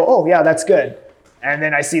 They go, oh yeah, that's good. And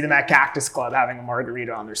then I see them at Cactus Club having a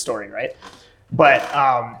margarita on their story, right? But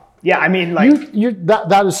yeah, I mean, like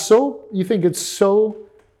that is so. You think it's so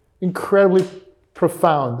incredibly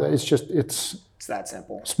profound that it's that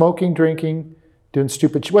simple. Smoking, drinking, doing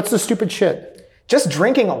stupid shit. What's the stupid shit? Just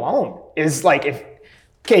drinking alone is like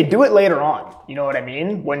do it later on. You know what I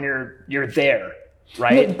mean? When you're there,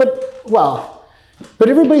 right? Yeah, but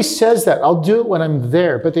everybody says that. I'll do it when I'm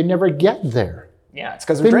there, but they never get there. Yeah, it's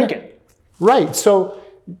because they're drinking. Right. So,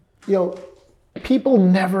 people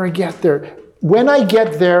never get there. When I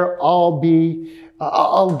get there,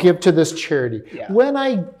 I'll give to this charity. Yeah. When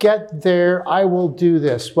I get there, I will do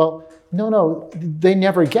this. Well, no, they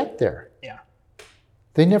never get there. Yeah.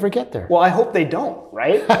 They never get there. Well, I hope they don't,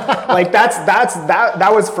 right? Like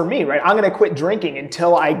that was for me, right? I'm going to quit drinking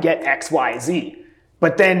until I get X, Y, Z.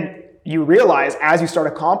 But then you realize as you start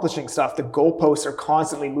accomplishing stuff, the goalposts are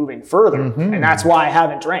constantly moving further. And that's why I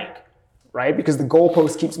haven't drank, right? Because the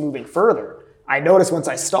goalpost keeps moving further. I notice once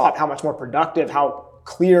I stop how much more productive, how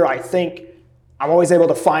clear I think. I'm always able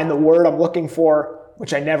to find the word I'm looking for,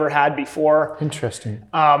 which I never had before. Interesting.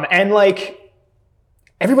 And like,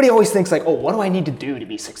 everybody always thinks like, oh, what do I need to do to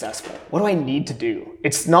be successful? What do I need to do?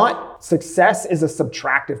 It's not, success is a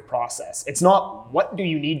subtractive process. It's not what do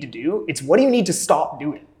you need to do? It's what do you need to stop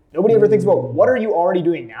doing? Nobody ever thinks about what are you already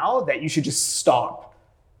doing now that you should just stop,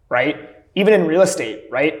 right? Even in real estate,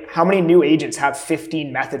 right? How many new agents have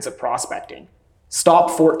 15 methods of prospecting? Stop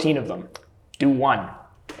 14 of them. Do one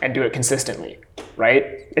and do it consistently, right?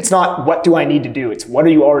 It's not what do I need to do? It's what are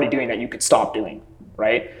you already doing that you could stop doing,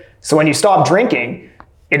 right? So when you stop drinking,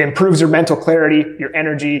 it improves your mental clarity, your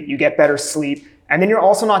energy, you get better sleep, and then you're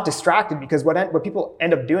also not distracted because what people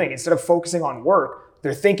end up doing, instead of focusing on work,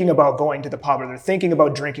 they're thinking about going to the pub or they're thinking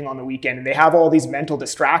about drinking on the weekend, and they have all these mental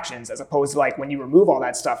distractions as opposed to like when you remove all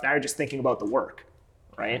that stuff, now you're just thinking about the work,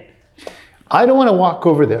 right? I don't want to walk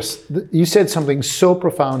over this. You said something so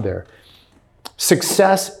profound there.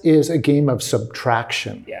 Success is a game of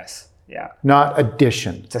subtraction. Yes, yeah. Not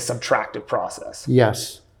addition. It's a subtractive process.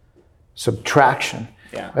 Yes, subtraction.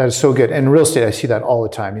 Yeah. That is so good. And in real estate, I see that all the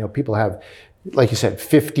time. People have, like you said,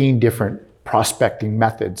 15 different prospecting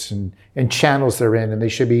methods and channels they're in, and they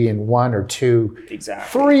should be in one or two.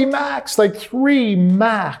 Exactly. Three max.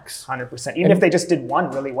 100%. Even if they just did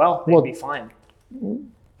one really well, they'd be fine.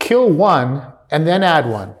 Kill one and then add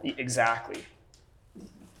one. Exactly.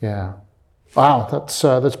 Yeah. Wow,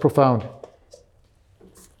 that's profound.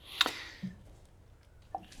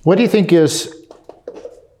 What do you think is,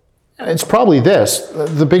 it's probably this,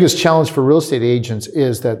 the biggest challenge for real estate agents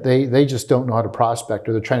is that they just don't know how to prospect,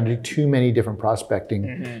 or they're trying to do too many different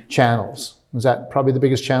prospecting channels. Is that probably the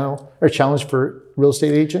biggest challenge for real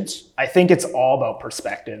estate agents? I think it's all about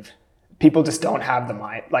perspective. People just don't have the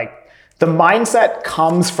the mindset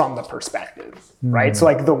comes from the perspective, right? So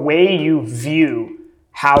like the way you view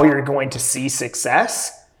how you're going to see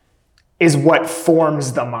success is what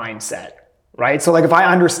forms the mindset, right? So like if I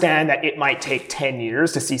understand that it might take 10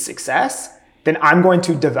 years to see success, then I'm going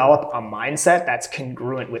to develop a mindset that's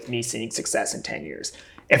congruent with me seeing success in 10 years.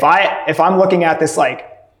 If I'm looking at this like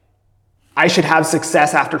I should have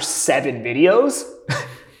success after 7 videos,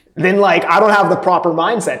 then like I don't have the proper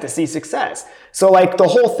mindset to see success. So like the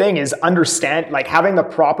whole thing is having the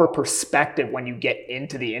proper perspective when you get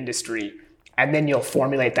into the industry, and then you'll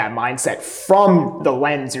formulate that mindset from the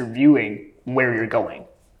lens you're viewing where you're going,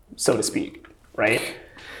 so to speak, right?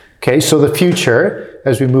 Okay, so the future,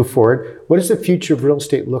 as we move forward, what does the future of real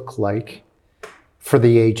estate look like for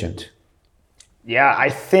the agent? Yeah, I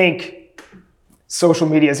think social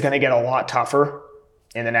media is going to get a lot tougher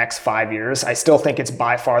in the next 5 years. I still think it's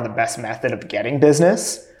by far the best method of getting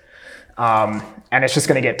business. And it's just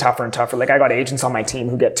going to get tougher and tougher. Like I got agents on my team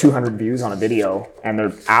who get 200 views on a video and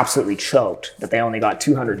they're absolutely choked that they only got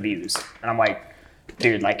 200 views. And I'm like,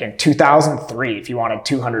 dude, like in 2003, if you wanted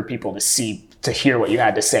 200 people to hear what you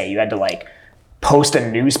had to say, you had to like post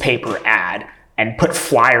a newspaper ad and put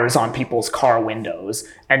flyers on people's car windows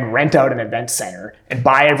and rent out an event center and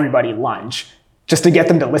buy everybody lunch just to get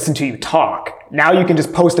them to listen to you talk. Now you can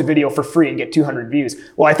just post a video for free and get 200 views.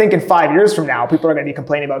 Well, I think in 5 years from now, people are going to be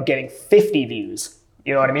complaining about getting 50 views.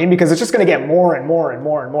 You know what I mean? Because it's just going to get more and more and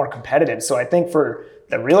more and more competitive. So I think for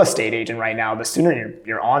the real estate agent right now, the sooner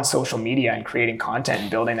you're on social media and creating content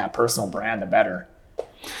and building that personal brand, the better.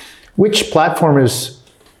 Which platform is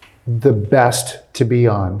the best to be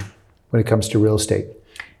on when it comes to real estate?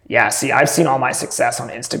 Yeah, see, I've seen all my success on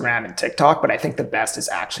Instagram and TikTok, but I think the best is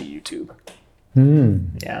actually YouTube.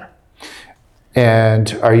 Yeah.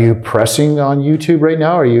 And are you pressing on YouTube right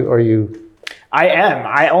now? Are you? I am.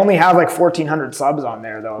 I only have like 1,400 subs on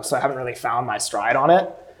there though, so I haven't really found my stride on it.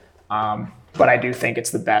 But I do think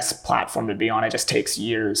it's the best platform to be on. It just takes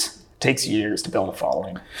years. It takes years to build a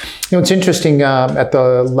following. You know, it's interesting. At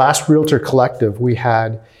the last Realtor Collective, we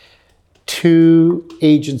had 2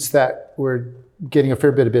 agents that were getting a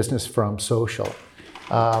fair bit of business from social.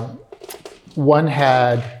 One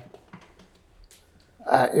had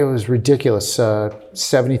it was ridiculous,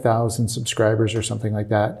 70,000 subscribers or something like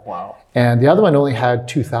that. Wow. And the other one only had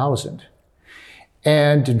 2,000.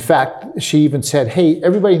 And in fact, she even said, hey,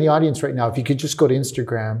 everybody in the audience right now, if you could just go to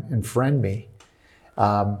Instagram and friend me,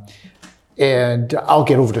 and I'll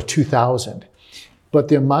get over to 2,000. But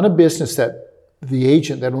the amount of business that the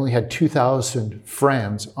agent that only had 2,000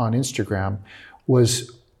 friends on Instagram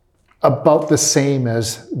was about the same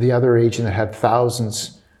as the other agent that had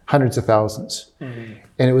thousands, hundreds of thousands. Mm-hmm.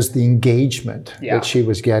 And it was the engagement that she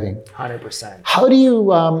was getting. 100%. How do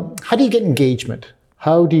you get engagement?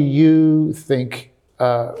 How do you think,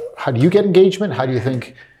 how do you get engagement? How do you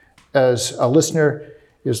think as a listener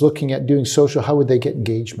is looking at doing social, how would they get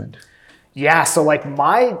engagement? Yeah, so like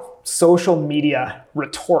my social media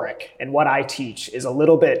rhetoric and what I teach is a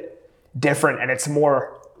little bit different and it's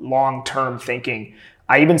more long-term thinking.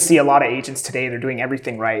 I even see a lot of agents today, they're doing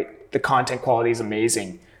everything right. The content quality is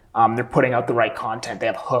amazing. They're putting out the right content. They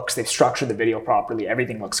have hooks. They've structured the video properly.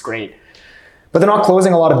 Everything looks great. But they're not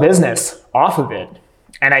closing a lot of business off of it.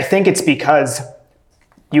 And I think it's because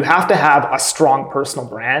you have to have a strong personal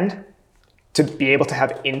brand to be able to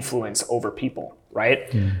have influence over people,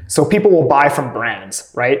 right? So people will buy from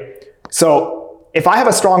brands, right? So if I have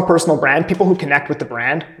a strong personal brand, people who connect with the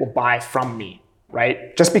brand will buy from me,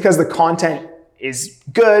 right? Just because the content is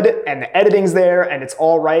good and the editing's there and it's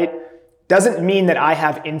all right, doesn't mean that I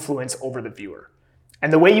have influence over the viewer.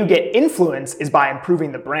 And the way you get influence is by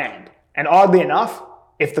improving the brand. And oddly enough,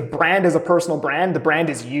 if the brand is a personal brand, the brand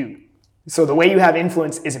is you. So the way you have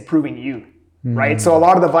influence is improving you, right? So a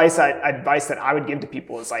lot of the advice that I would give to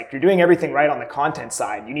people is like, you're doing everything right on the content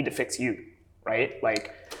side. You need to fix you, right?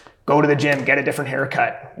 Like go to the gym, get a different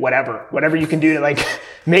haircut, whatever you can do to like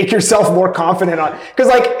make yourself more confident on, because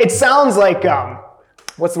like it sounds like,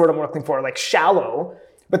 what's the word I'm looking for? Like shallow.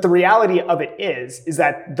 But the reality of it is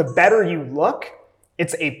that the better you look,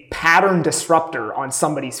 it's a pattern disruptor on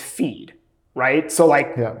somebody's feed, right? So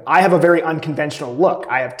like I have a very unconventional look.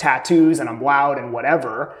 I have tattoos and I'm loud and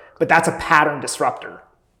whatever, but that's a pattern disruptor,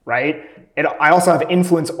 right? I also have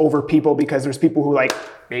influence over people because there's people who like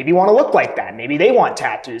maybe want to look like that. Maybe they want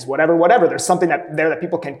tattoos, whatever. There's something there that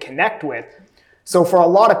people can connect with. So for a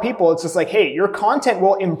lot of people, it's just like, hey, your content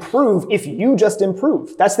will improve if you just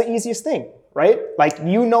improve. That's the easiest thing, right? Like,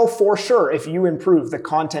 you know for sure if you improve, the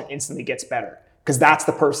content instantly gets better because that's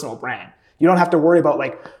the personal brand. You don't have to worry about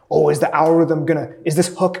like, oh, is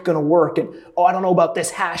this hook gonna work? And oh, I don't know about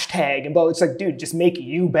this hashtag. And it's like, dude, just make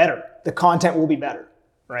you better. The content will be better,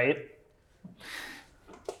 right?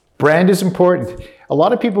 Brand is important. A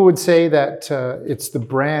lot of people would say that it's the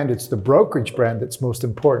brand, it's the brokerage brand that's most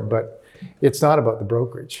important, but it's not about the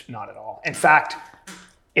brokerage. Not at all. In fact,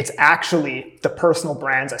 it's actually the personal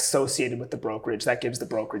brands associated with the brokerage that gives the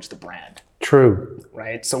brokerage the brand. True.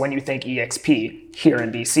 Right? So when you think EXP here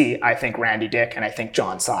in BC, I think Randy Dick and I think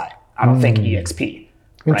John Sy. I don't think EXP.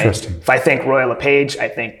 Right? Interesting. If I think Royal LePage, I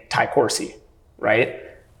think Ty Corsi, right?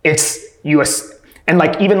 It's US, and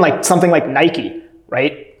like even like something like Nike,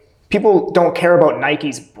 right? People don't care about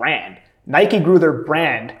Nike's brand. Nike grew their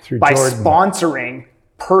brand by Jordan. sponsoring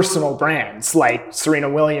personal brands like Serena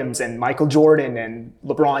Williams and Michael Jordan and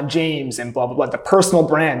LeBron James and blah, blah, blah. The personal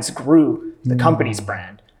brands grew the company's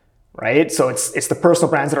brand, right? So it's the personal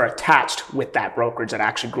brands that are attached with that brokerage that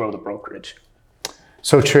actually grow the brokerage.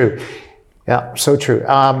 So true. Yeah, so true.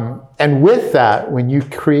 And with that, when you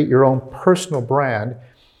create your own personal brand,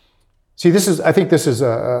 I think this is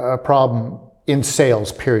a problem in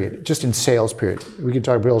sales, period. Just in sales, period. We can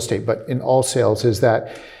talk real estate, but in all sales is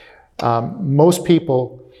that most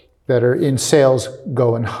people that are in sales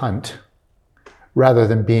go and hunt rather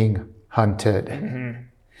than being hunted. Mm-hmm.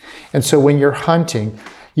 And so when you're hunting,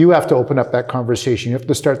 you have to open up that conversation. You have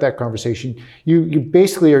to start that conversation. You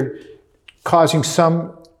basically are causing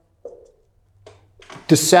some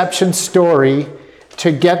deception story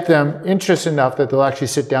to get them interested enough that they'll actually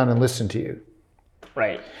sit down and listen to you.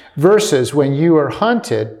 Right. Versus when you are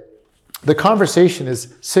hunted, the conversation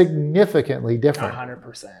is significantly different.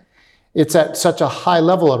 100%. It's at such a high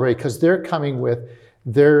level already because they're coming with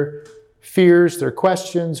their fears, their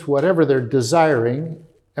questions, whatever they're desiring,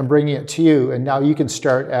 and bringing it to you. And now you can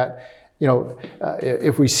start at,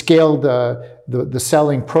 if we scale the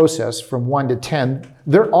selling process from 1 to 10,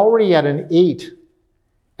 they're already at an 8,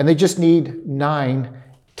 and they just need 9,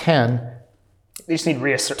 10. They just need to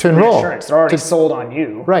reassurance. They're already sold on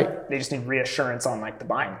you. Right. They just need reassurance on like the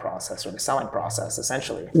buying process or the selling process,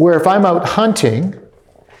 essentially. Where if I'm out hunting,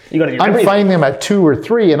 I'm finding them at 2 or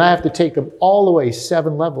 3, and I have to take them all the way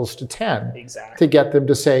 7 levels to 10 exactly. to get them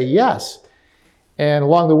to say yes. And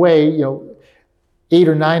along the way, 8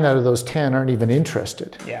 or 9 out of those 10 aren't even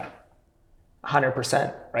interested. Yeah,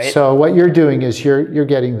 100%. Right. So what you're doing is you're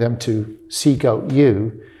getting them to seek out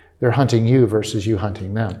you. They're hunting you versus you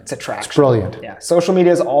hunting them. It's attraction. It's brilliant. Yeah, social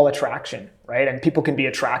media is all attraction, right? And people can be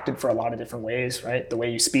attracted for a lot of different ways, right? The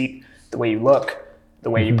way you speak, the way you look,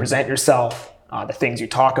 the way you present yourself, the things you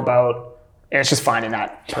talk about, and it's just finding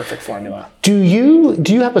that perfect formula. Do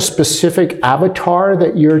you have a specific avatar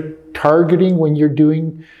that you're targeting when you're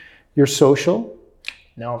doing your social?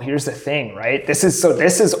 No, here's the thing, right? This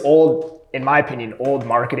is old, in my opinion, old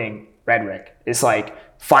marketing rhetoric. It's like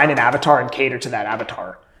find an avatar and cater to that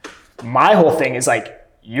avatar. My whole thing is like,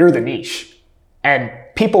 you're the niche, and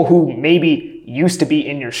people who maybe used to be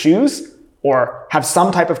in your shoes or have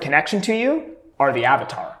some type of connection to you are the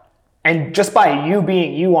avatar. And just by you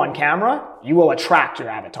being you on camera, you will attract your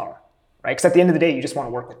avatar, right? Because at the end of the day, you just want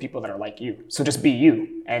to work with people that are like you. So just be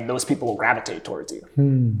you, and those people will gravitate towards you,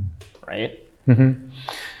 right? Mm-hmm.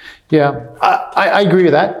 Yeah, I agree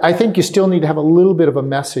with that. I think you still need to have a little bit of a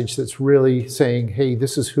message that's really saying, hey,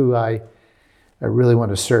 this is who I really want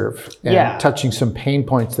to serve, and touching some pain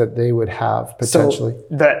points that they would have potentially.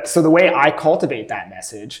 So the way I cultivate that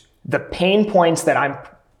message, the pain points that I'm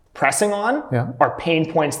pressing on are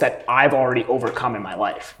pain points that I've already overcome in my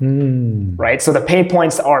life, right? So the pain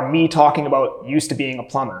points are me talking about used to being a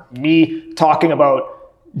plumber, me talking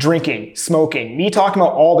about drinking, smoking, me talking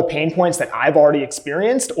about all the pain points that I've already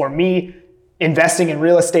experienced, or me investing in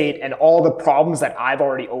real estate and all the problems that I've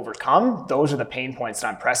already overcome. Those are the pain points that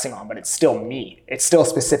I'm pressing on, but it's still me. It's still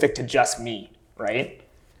specific to just me, right?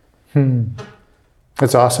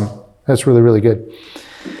 That's awesome. That's really, really good.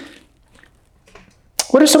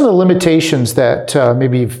 What are some of the limitations that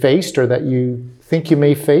maybe you've faced or that you think you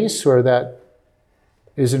may face or that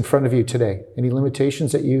is in front of you today? Any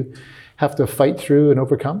limitations that you have to fight through and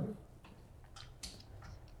overcome?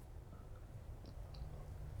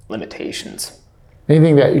 Limitations.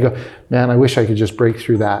 Anything that you go, man, I wish I could just break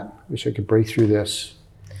through that. I wish I could break through this.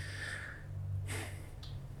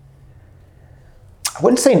 I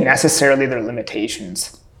wouldn't say necessarily they're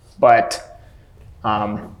limitations, but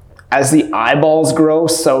as the eyeballs grow,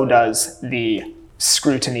 so does the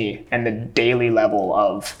scrutiny and the daily level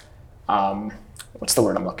of, what's the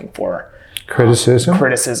word I'm looking for? Criticism?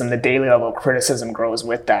 Criticism. The daily level of criticism grows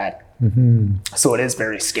with that. Mm-hmm. So it is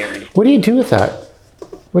very scary. What do you do with that?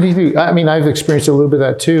 What do you do? I mean, I've experienced a little bit of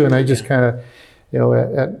that too, and I just kind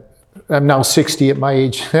of, I'm now 60 at my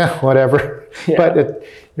age, whatever. Yeah. But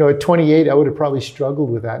at 28, I would have probably struggled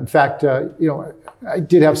with that. In fact, I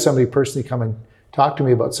did have somebody personally come and talk to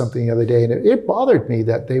me about something the other day, and it bothered me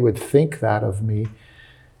that they would think that of me.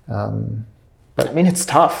 But I mean, it's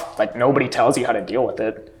tough. Like, nobody tells you how to deal with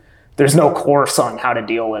it. There's no course on how to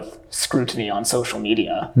deal with scrutiny on social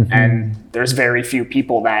media. Mm-hmm. And there's very few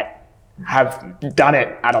people that have done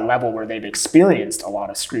it at a level where they've experienced a lot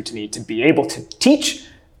of scrutiny to be able to teach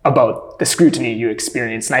about the scrutiny you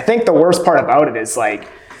experience. And I think the worst part about it is, like,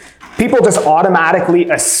 people just automatically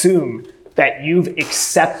assume that you've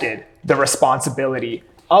accepted the responsibility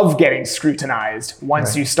of getting scrutinized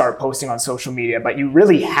once you start posting on social media, but you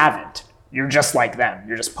really haven't. You're just like them.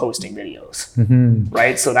 You're just posting videos,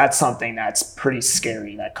 right? So that's something that's pretty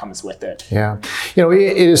scary that comes with it. Yeah,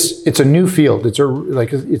 it's a new field.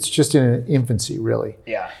 It's just in infancy, really.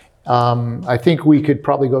 Yeah. I think we could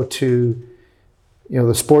probably go to,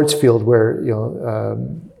 the sports field where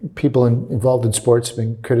people involved in sports have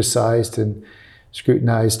been criticized and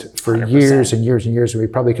scrutinized for 100%. Years and years and years, and we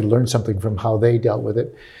probably could learn something from how they dealt with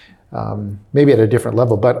it. Maybe at a different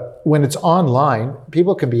level, but when it's online,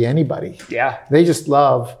 people can be anybody. Yeah. They just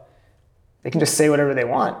love. They can just say whatever they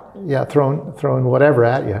want. Yeah, throwing whatever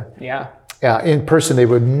at you. Yeah. Yeah, in person, they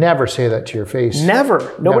would never say that to your face.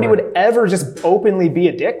 Never. Nobody would ever just openly be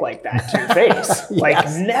a dick like that to your face. Like,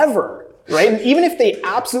 never. Right? And even if they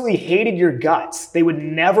absolutely hated your guts, they would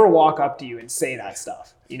never walk up to you and say that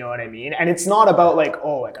stuff. You know what I mean? And it's not about like,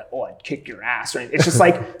 I'd kick your ass. Right? It's just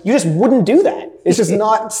like, you just wouldn't do that. It's just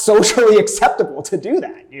not socially acceptable to do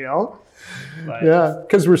that, But, yeah,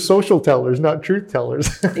 because we're social tellers, not truth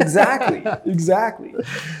tellers. Exactly.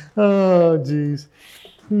 Oh, geez.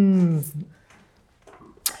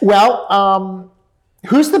 Well,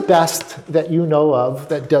 who's the best that you know of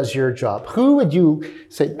that does your job? Who would you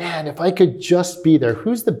say, man, if I could just be there?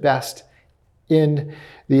 Who's the best in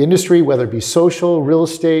the industry, whether it be social, real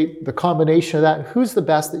estate, the combination of that? Who's the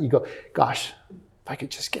best that you go, gosh, if I could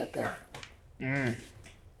just get there?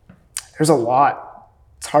 There's a lot.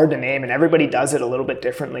 It's hard to name, and everybody does it a little bit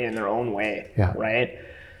differently in their own way, right?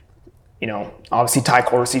 Obviously Ty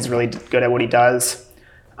Corsi's really good at what he does.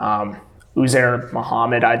 Uzair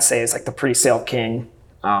Muhammad, I'd say, is like the pre-sale king.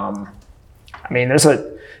 There's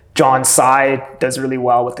John Sy does really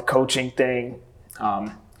well with the coaching thing.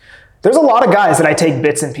 There's a lot of guys that I take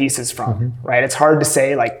bits and pieces from, right? It's hard to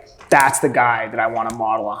say, like, that's the guy that I want to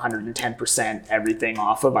model 110% everything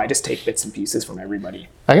off of. I just take bits and pieces from everybody.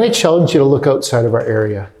 I'm going to challenge you to look outside of our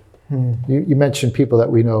area. You mentioned people that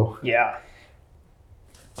we know. Yeah.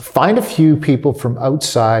 Find a few people from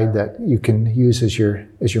outside that you can use as your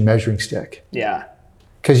measuring stick. Yeah.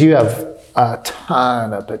 Because you have a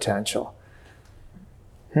ton of potential.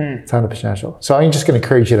 Ton of potential. So I'm just going to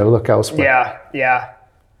encourage you to look elsewhere. Yeah.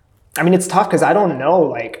 It's tough because I don't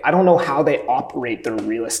know how they operate their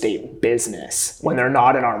real estate business when they're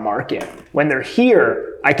not in our market. When they're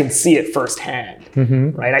here, I can see it firsthand,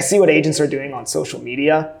 right? I see what agents are doing on social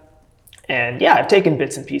media. And yeah, I've taken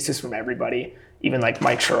bits and pieces from everybody, even like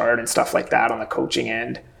Mike Sherrard and stuff like that on the coaching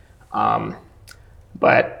end.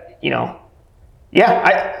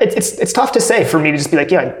 It's tough to say for me to just be like,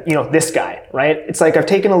 this guy, right? It's like I've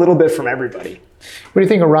taken a little bit from everybody. What do you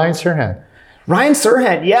think of Ryan Serhant? Ryan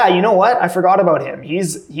Serhant, yeah, you know what? I forgot about him.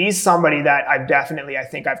 He's somebody that I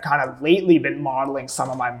think I've kind of lately been modeling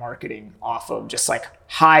some of my marketing off of, just like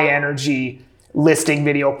high energy listing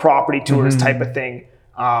video property tours type of thing.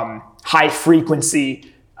 High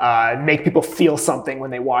frequency, make people feel something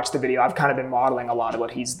when they watch the video. I've kind of been modeling a lot of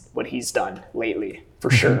what he's done lately,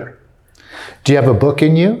 for sure. Do you have a book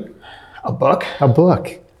in you? A book? A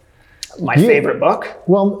book. My favorite book?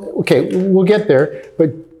 Well, okay, we'll get there.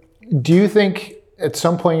 But do you think at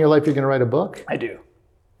some point in your life you're going to write a book? I do.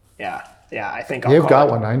 Yeah, I think You've got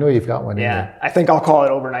one. I know you've got one. Yeah, I think I'll call it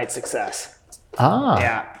Overnight Success.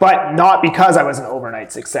 Yeah, but not because I was an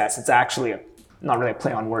overnight success. It's actually not really a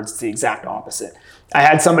play on words. It's the exact opposite. I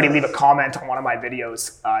had somebody leave a comment on one of my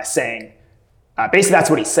videos saying, basically that's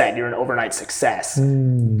what he said, you're an overnight success.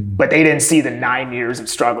 But they didn't see the 9 years of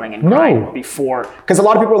struggling and grinding before. Because a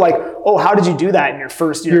lot of people are like, oh, how did you do that in your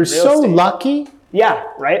first year in real estate? You're so lucky. Yeah,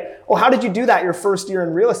 right? Oh, how did you do that your first year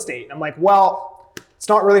in real estate? I'm like, well, it's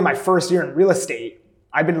not really my first year in real estate.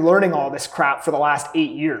 I've been learning all this crap for the last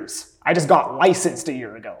 8 years. I just got licensed a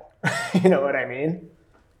year ago. You know what I mean?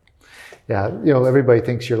 Yeah, everybody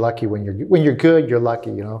thinks you're lucky when you're good, you're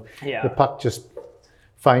lucky, Yeah. The puck just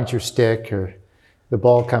finds your stick or the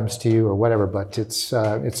ball comes to you or whatever, but it's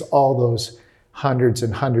all those hundreds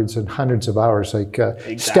and hundreds and hundreds of hours. Like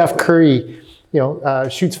Steph Curry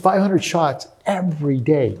shoots 500 shots every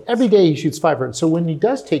day. Every day he shoots 500. So when he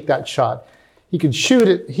does take that shot, he can shoot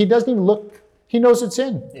it. He doesn't even look. He knows it's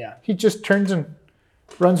in. Yeah. He just turns and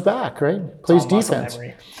runs back, right? Plays all muscle defense.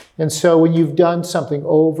 memory. And so when you've done something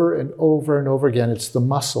over and over and over again, it's the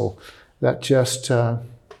muscle that just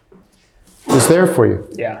is there for you.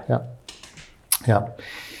 Yeah. Yeah. Yeah.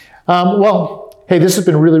 Well, hey, this has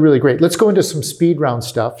been really, really great. Let's go into some speed round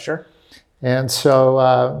stuff. Sure. And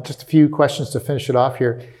so just a few questions to finish it off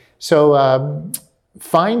here. So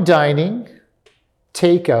fine dining,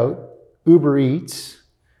 takeout, Uber Eats,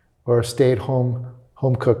 or a stay-at-home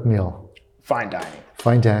home-cooked meal? Fine dining.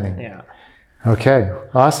 Fine dining. Yeah. Okay,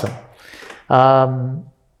 awesome.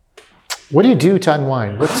 What do you do to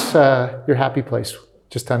unwind? What's your happy place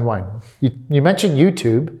just to unwind? You mentioned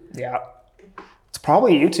YouTube. Yeah. It's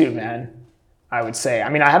probably YouTube, man, I would say. I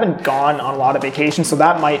mean, I haven't gone on a lot of vacations, so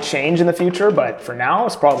that might change in the future, but for now,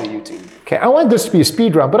 it's probably YouTube. Okay, I want this to be a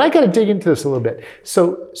speed round, but I got to dig into this a little bit.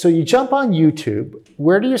 So you jump on YouTube.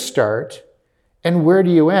 Where do you start, and where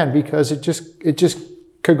do you end? Because it just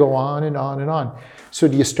could go on and on and on. So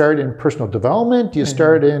do you start in personal development? Do you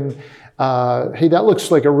start in, hey, that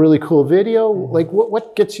looks like a really cool video? Like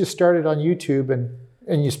what gets you started on YouTube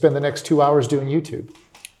and you spend the next 2 hours doing YouTube?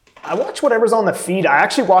 I watch whatever's on the feed. I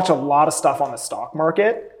actually watch a lot of stuff on the stock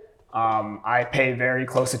market. I pay very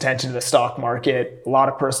close attention to the stock market, a lot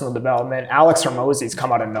of personal development. Alex Hormozy's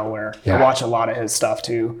come out of nowhere. Yeah. I watch a lot of his stuff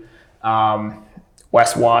too.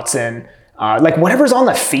 Wes Watson. Like whatever's on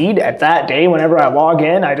the feed at that day, whenever I log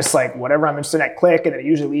in, I just like whatever I'm interested in, I click, and then it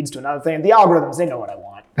usually leads to another thing. The algorithms, they know what I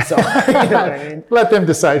want. So, you know what I mean? Let them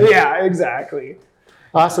decide. Yeah, exactly.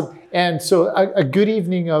 Awesome. And so a good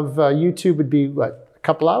evening of YouTube would be what? A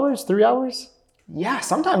couple hours, 3 hours? Yeah,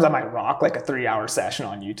 sometimes I might rock like a 3-hour session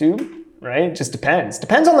on YouTube, right? It just depends.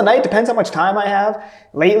 Depends on the night, depends how much time I have.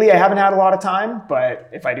 Lately, I haven't had a lot of time, but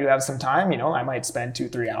if I do have some time, I might spend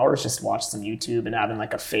 2-3 hours just watching some YouTube and having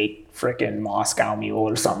like a fake frickin' Moscow Mule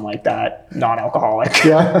or something like that, non-alcoholic.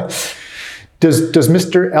 Yeah. Does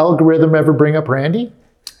Mr. Algorithm ever bring up Randy?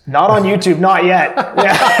 Not on YouTube, not yet.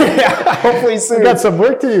 Yeah. Hopefully soon. We got some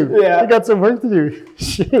work to do. Yeah. We got some work to do.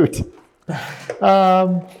 Shoot.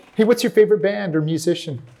 Hey, what's your favorite band or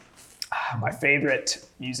musician? My favorite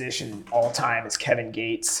musician all time is Kevin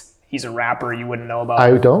Gates. He's a rapper you wouldn't know about.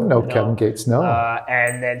 I don't know Kevin Gates, no.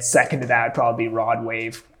 And then second to that would probably be Rod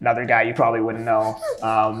Wave, another guy you probably wouldn't know.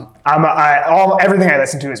 Everything I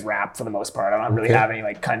listen to is rap for the most part. I don't really have any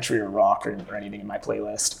like country or rock or anything in my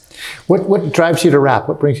playlist. What drives you to rap?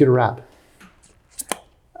 What brings you to rap?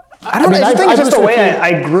 I don't know. I think it's just the way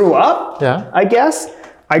I grew up, Yeah. I guess.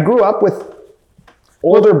 I grew up with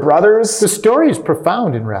older brothers. The story is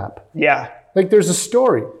profound in rap. Yeah. Like there's a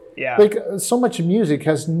story. Yeah. Like so much of music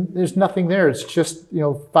there's nothing there. It's just,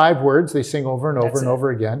 5 words they sing over and over and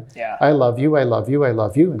over again. Yeah. I love you, I love you, I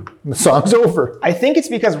love you. And the song's over. I think it's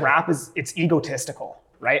because rap it's egotistical,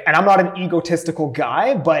 right? And I'm not an egotistical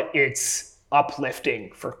guy, but it's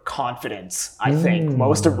uplifting for confidence. I think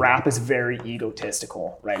most of rap is very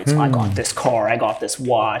egotistical, right? It's I got this car, I got this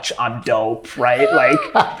watch, I'm dope, right? Like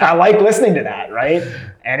I like listening to that, right?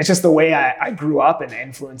 And it's just the way I grew up and the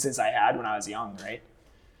influences I had when I was young, right?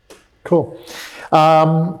 Cool.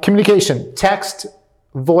 Communication, text,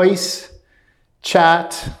 voice,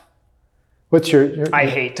 chat. What's your I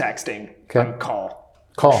hate texting. Okay. Call.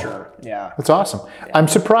 Call. For sure. Yeah. That's awesome. I'm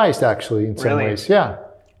surprised actually in some Really? ways. Yeah.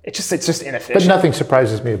 It's just inefficient. But nothing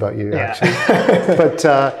surprises me about you, actually. But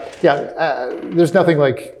there's nothing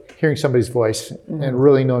like hearing somebody's voice and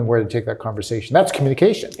really knowing where to take that conversation. That's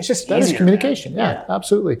communication. It's just that is easier, communication. man. Yeah,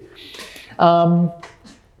 absolutely.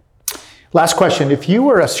 Last question. If you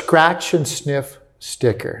were a scratch and sniff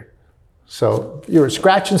sticker, so you're a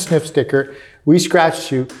scratch and sniff sticker, we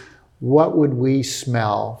scratched you, what would we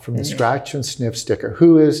smell from the scratch and sniff sticker?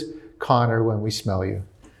 Who is Conor when we smell you?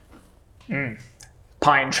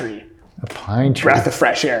 Pine tree. A pine tree. Breath of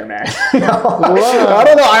fresh air, man. I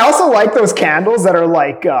don't know. I also like those candles that are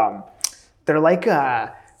like, they're like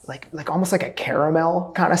almost like a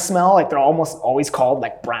caramel kind of smell. Like they're almost always called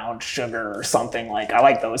like brown sugar or something. Like I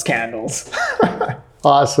like those candles.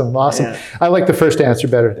 Awesome. Yeah. I like the first answer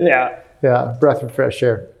better. Yeah. Yeah, breath of fresh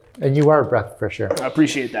air. And you are a breath of fresh air. I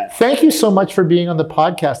appreciate that. Thank you so much for being on the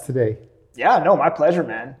podcast today. Yeah, no, my pleasure,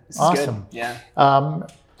 man. This is Awesome. good. Yeah.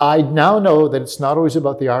 I now know that it's not always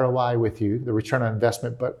about the ROI with you, the return on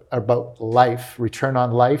investment, but about life, return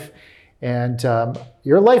on life. And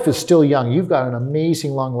your life is still young. You've got an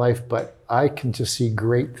amazing long life, but I can just see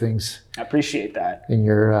great things I appreciate that. in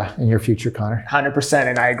your future, Conor. 100%.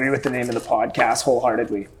 And I agree with the name of the podcast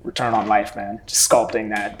wholeheartedly. Return on life, man. Just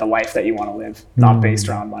sculpting the life that you want to live, not based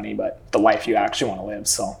around money, but the life you actually want to live.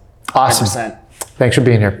 So Awesome. 100%. Thanks for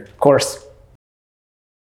being here. Of course.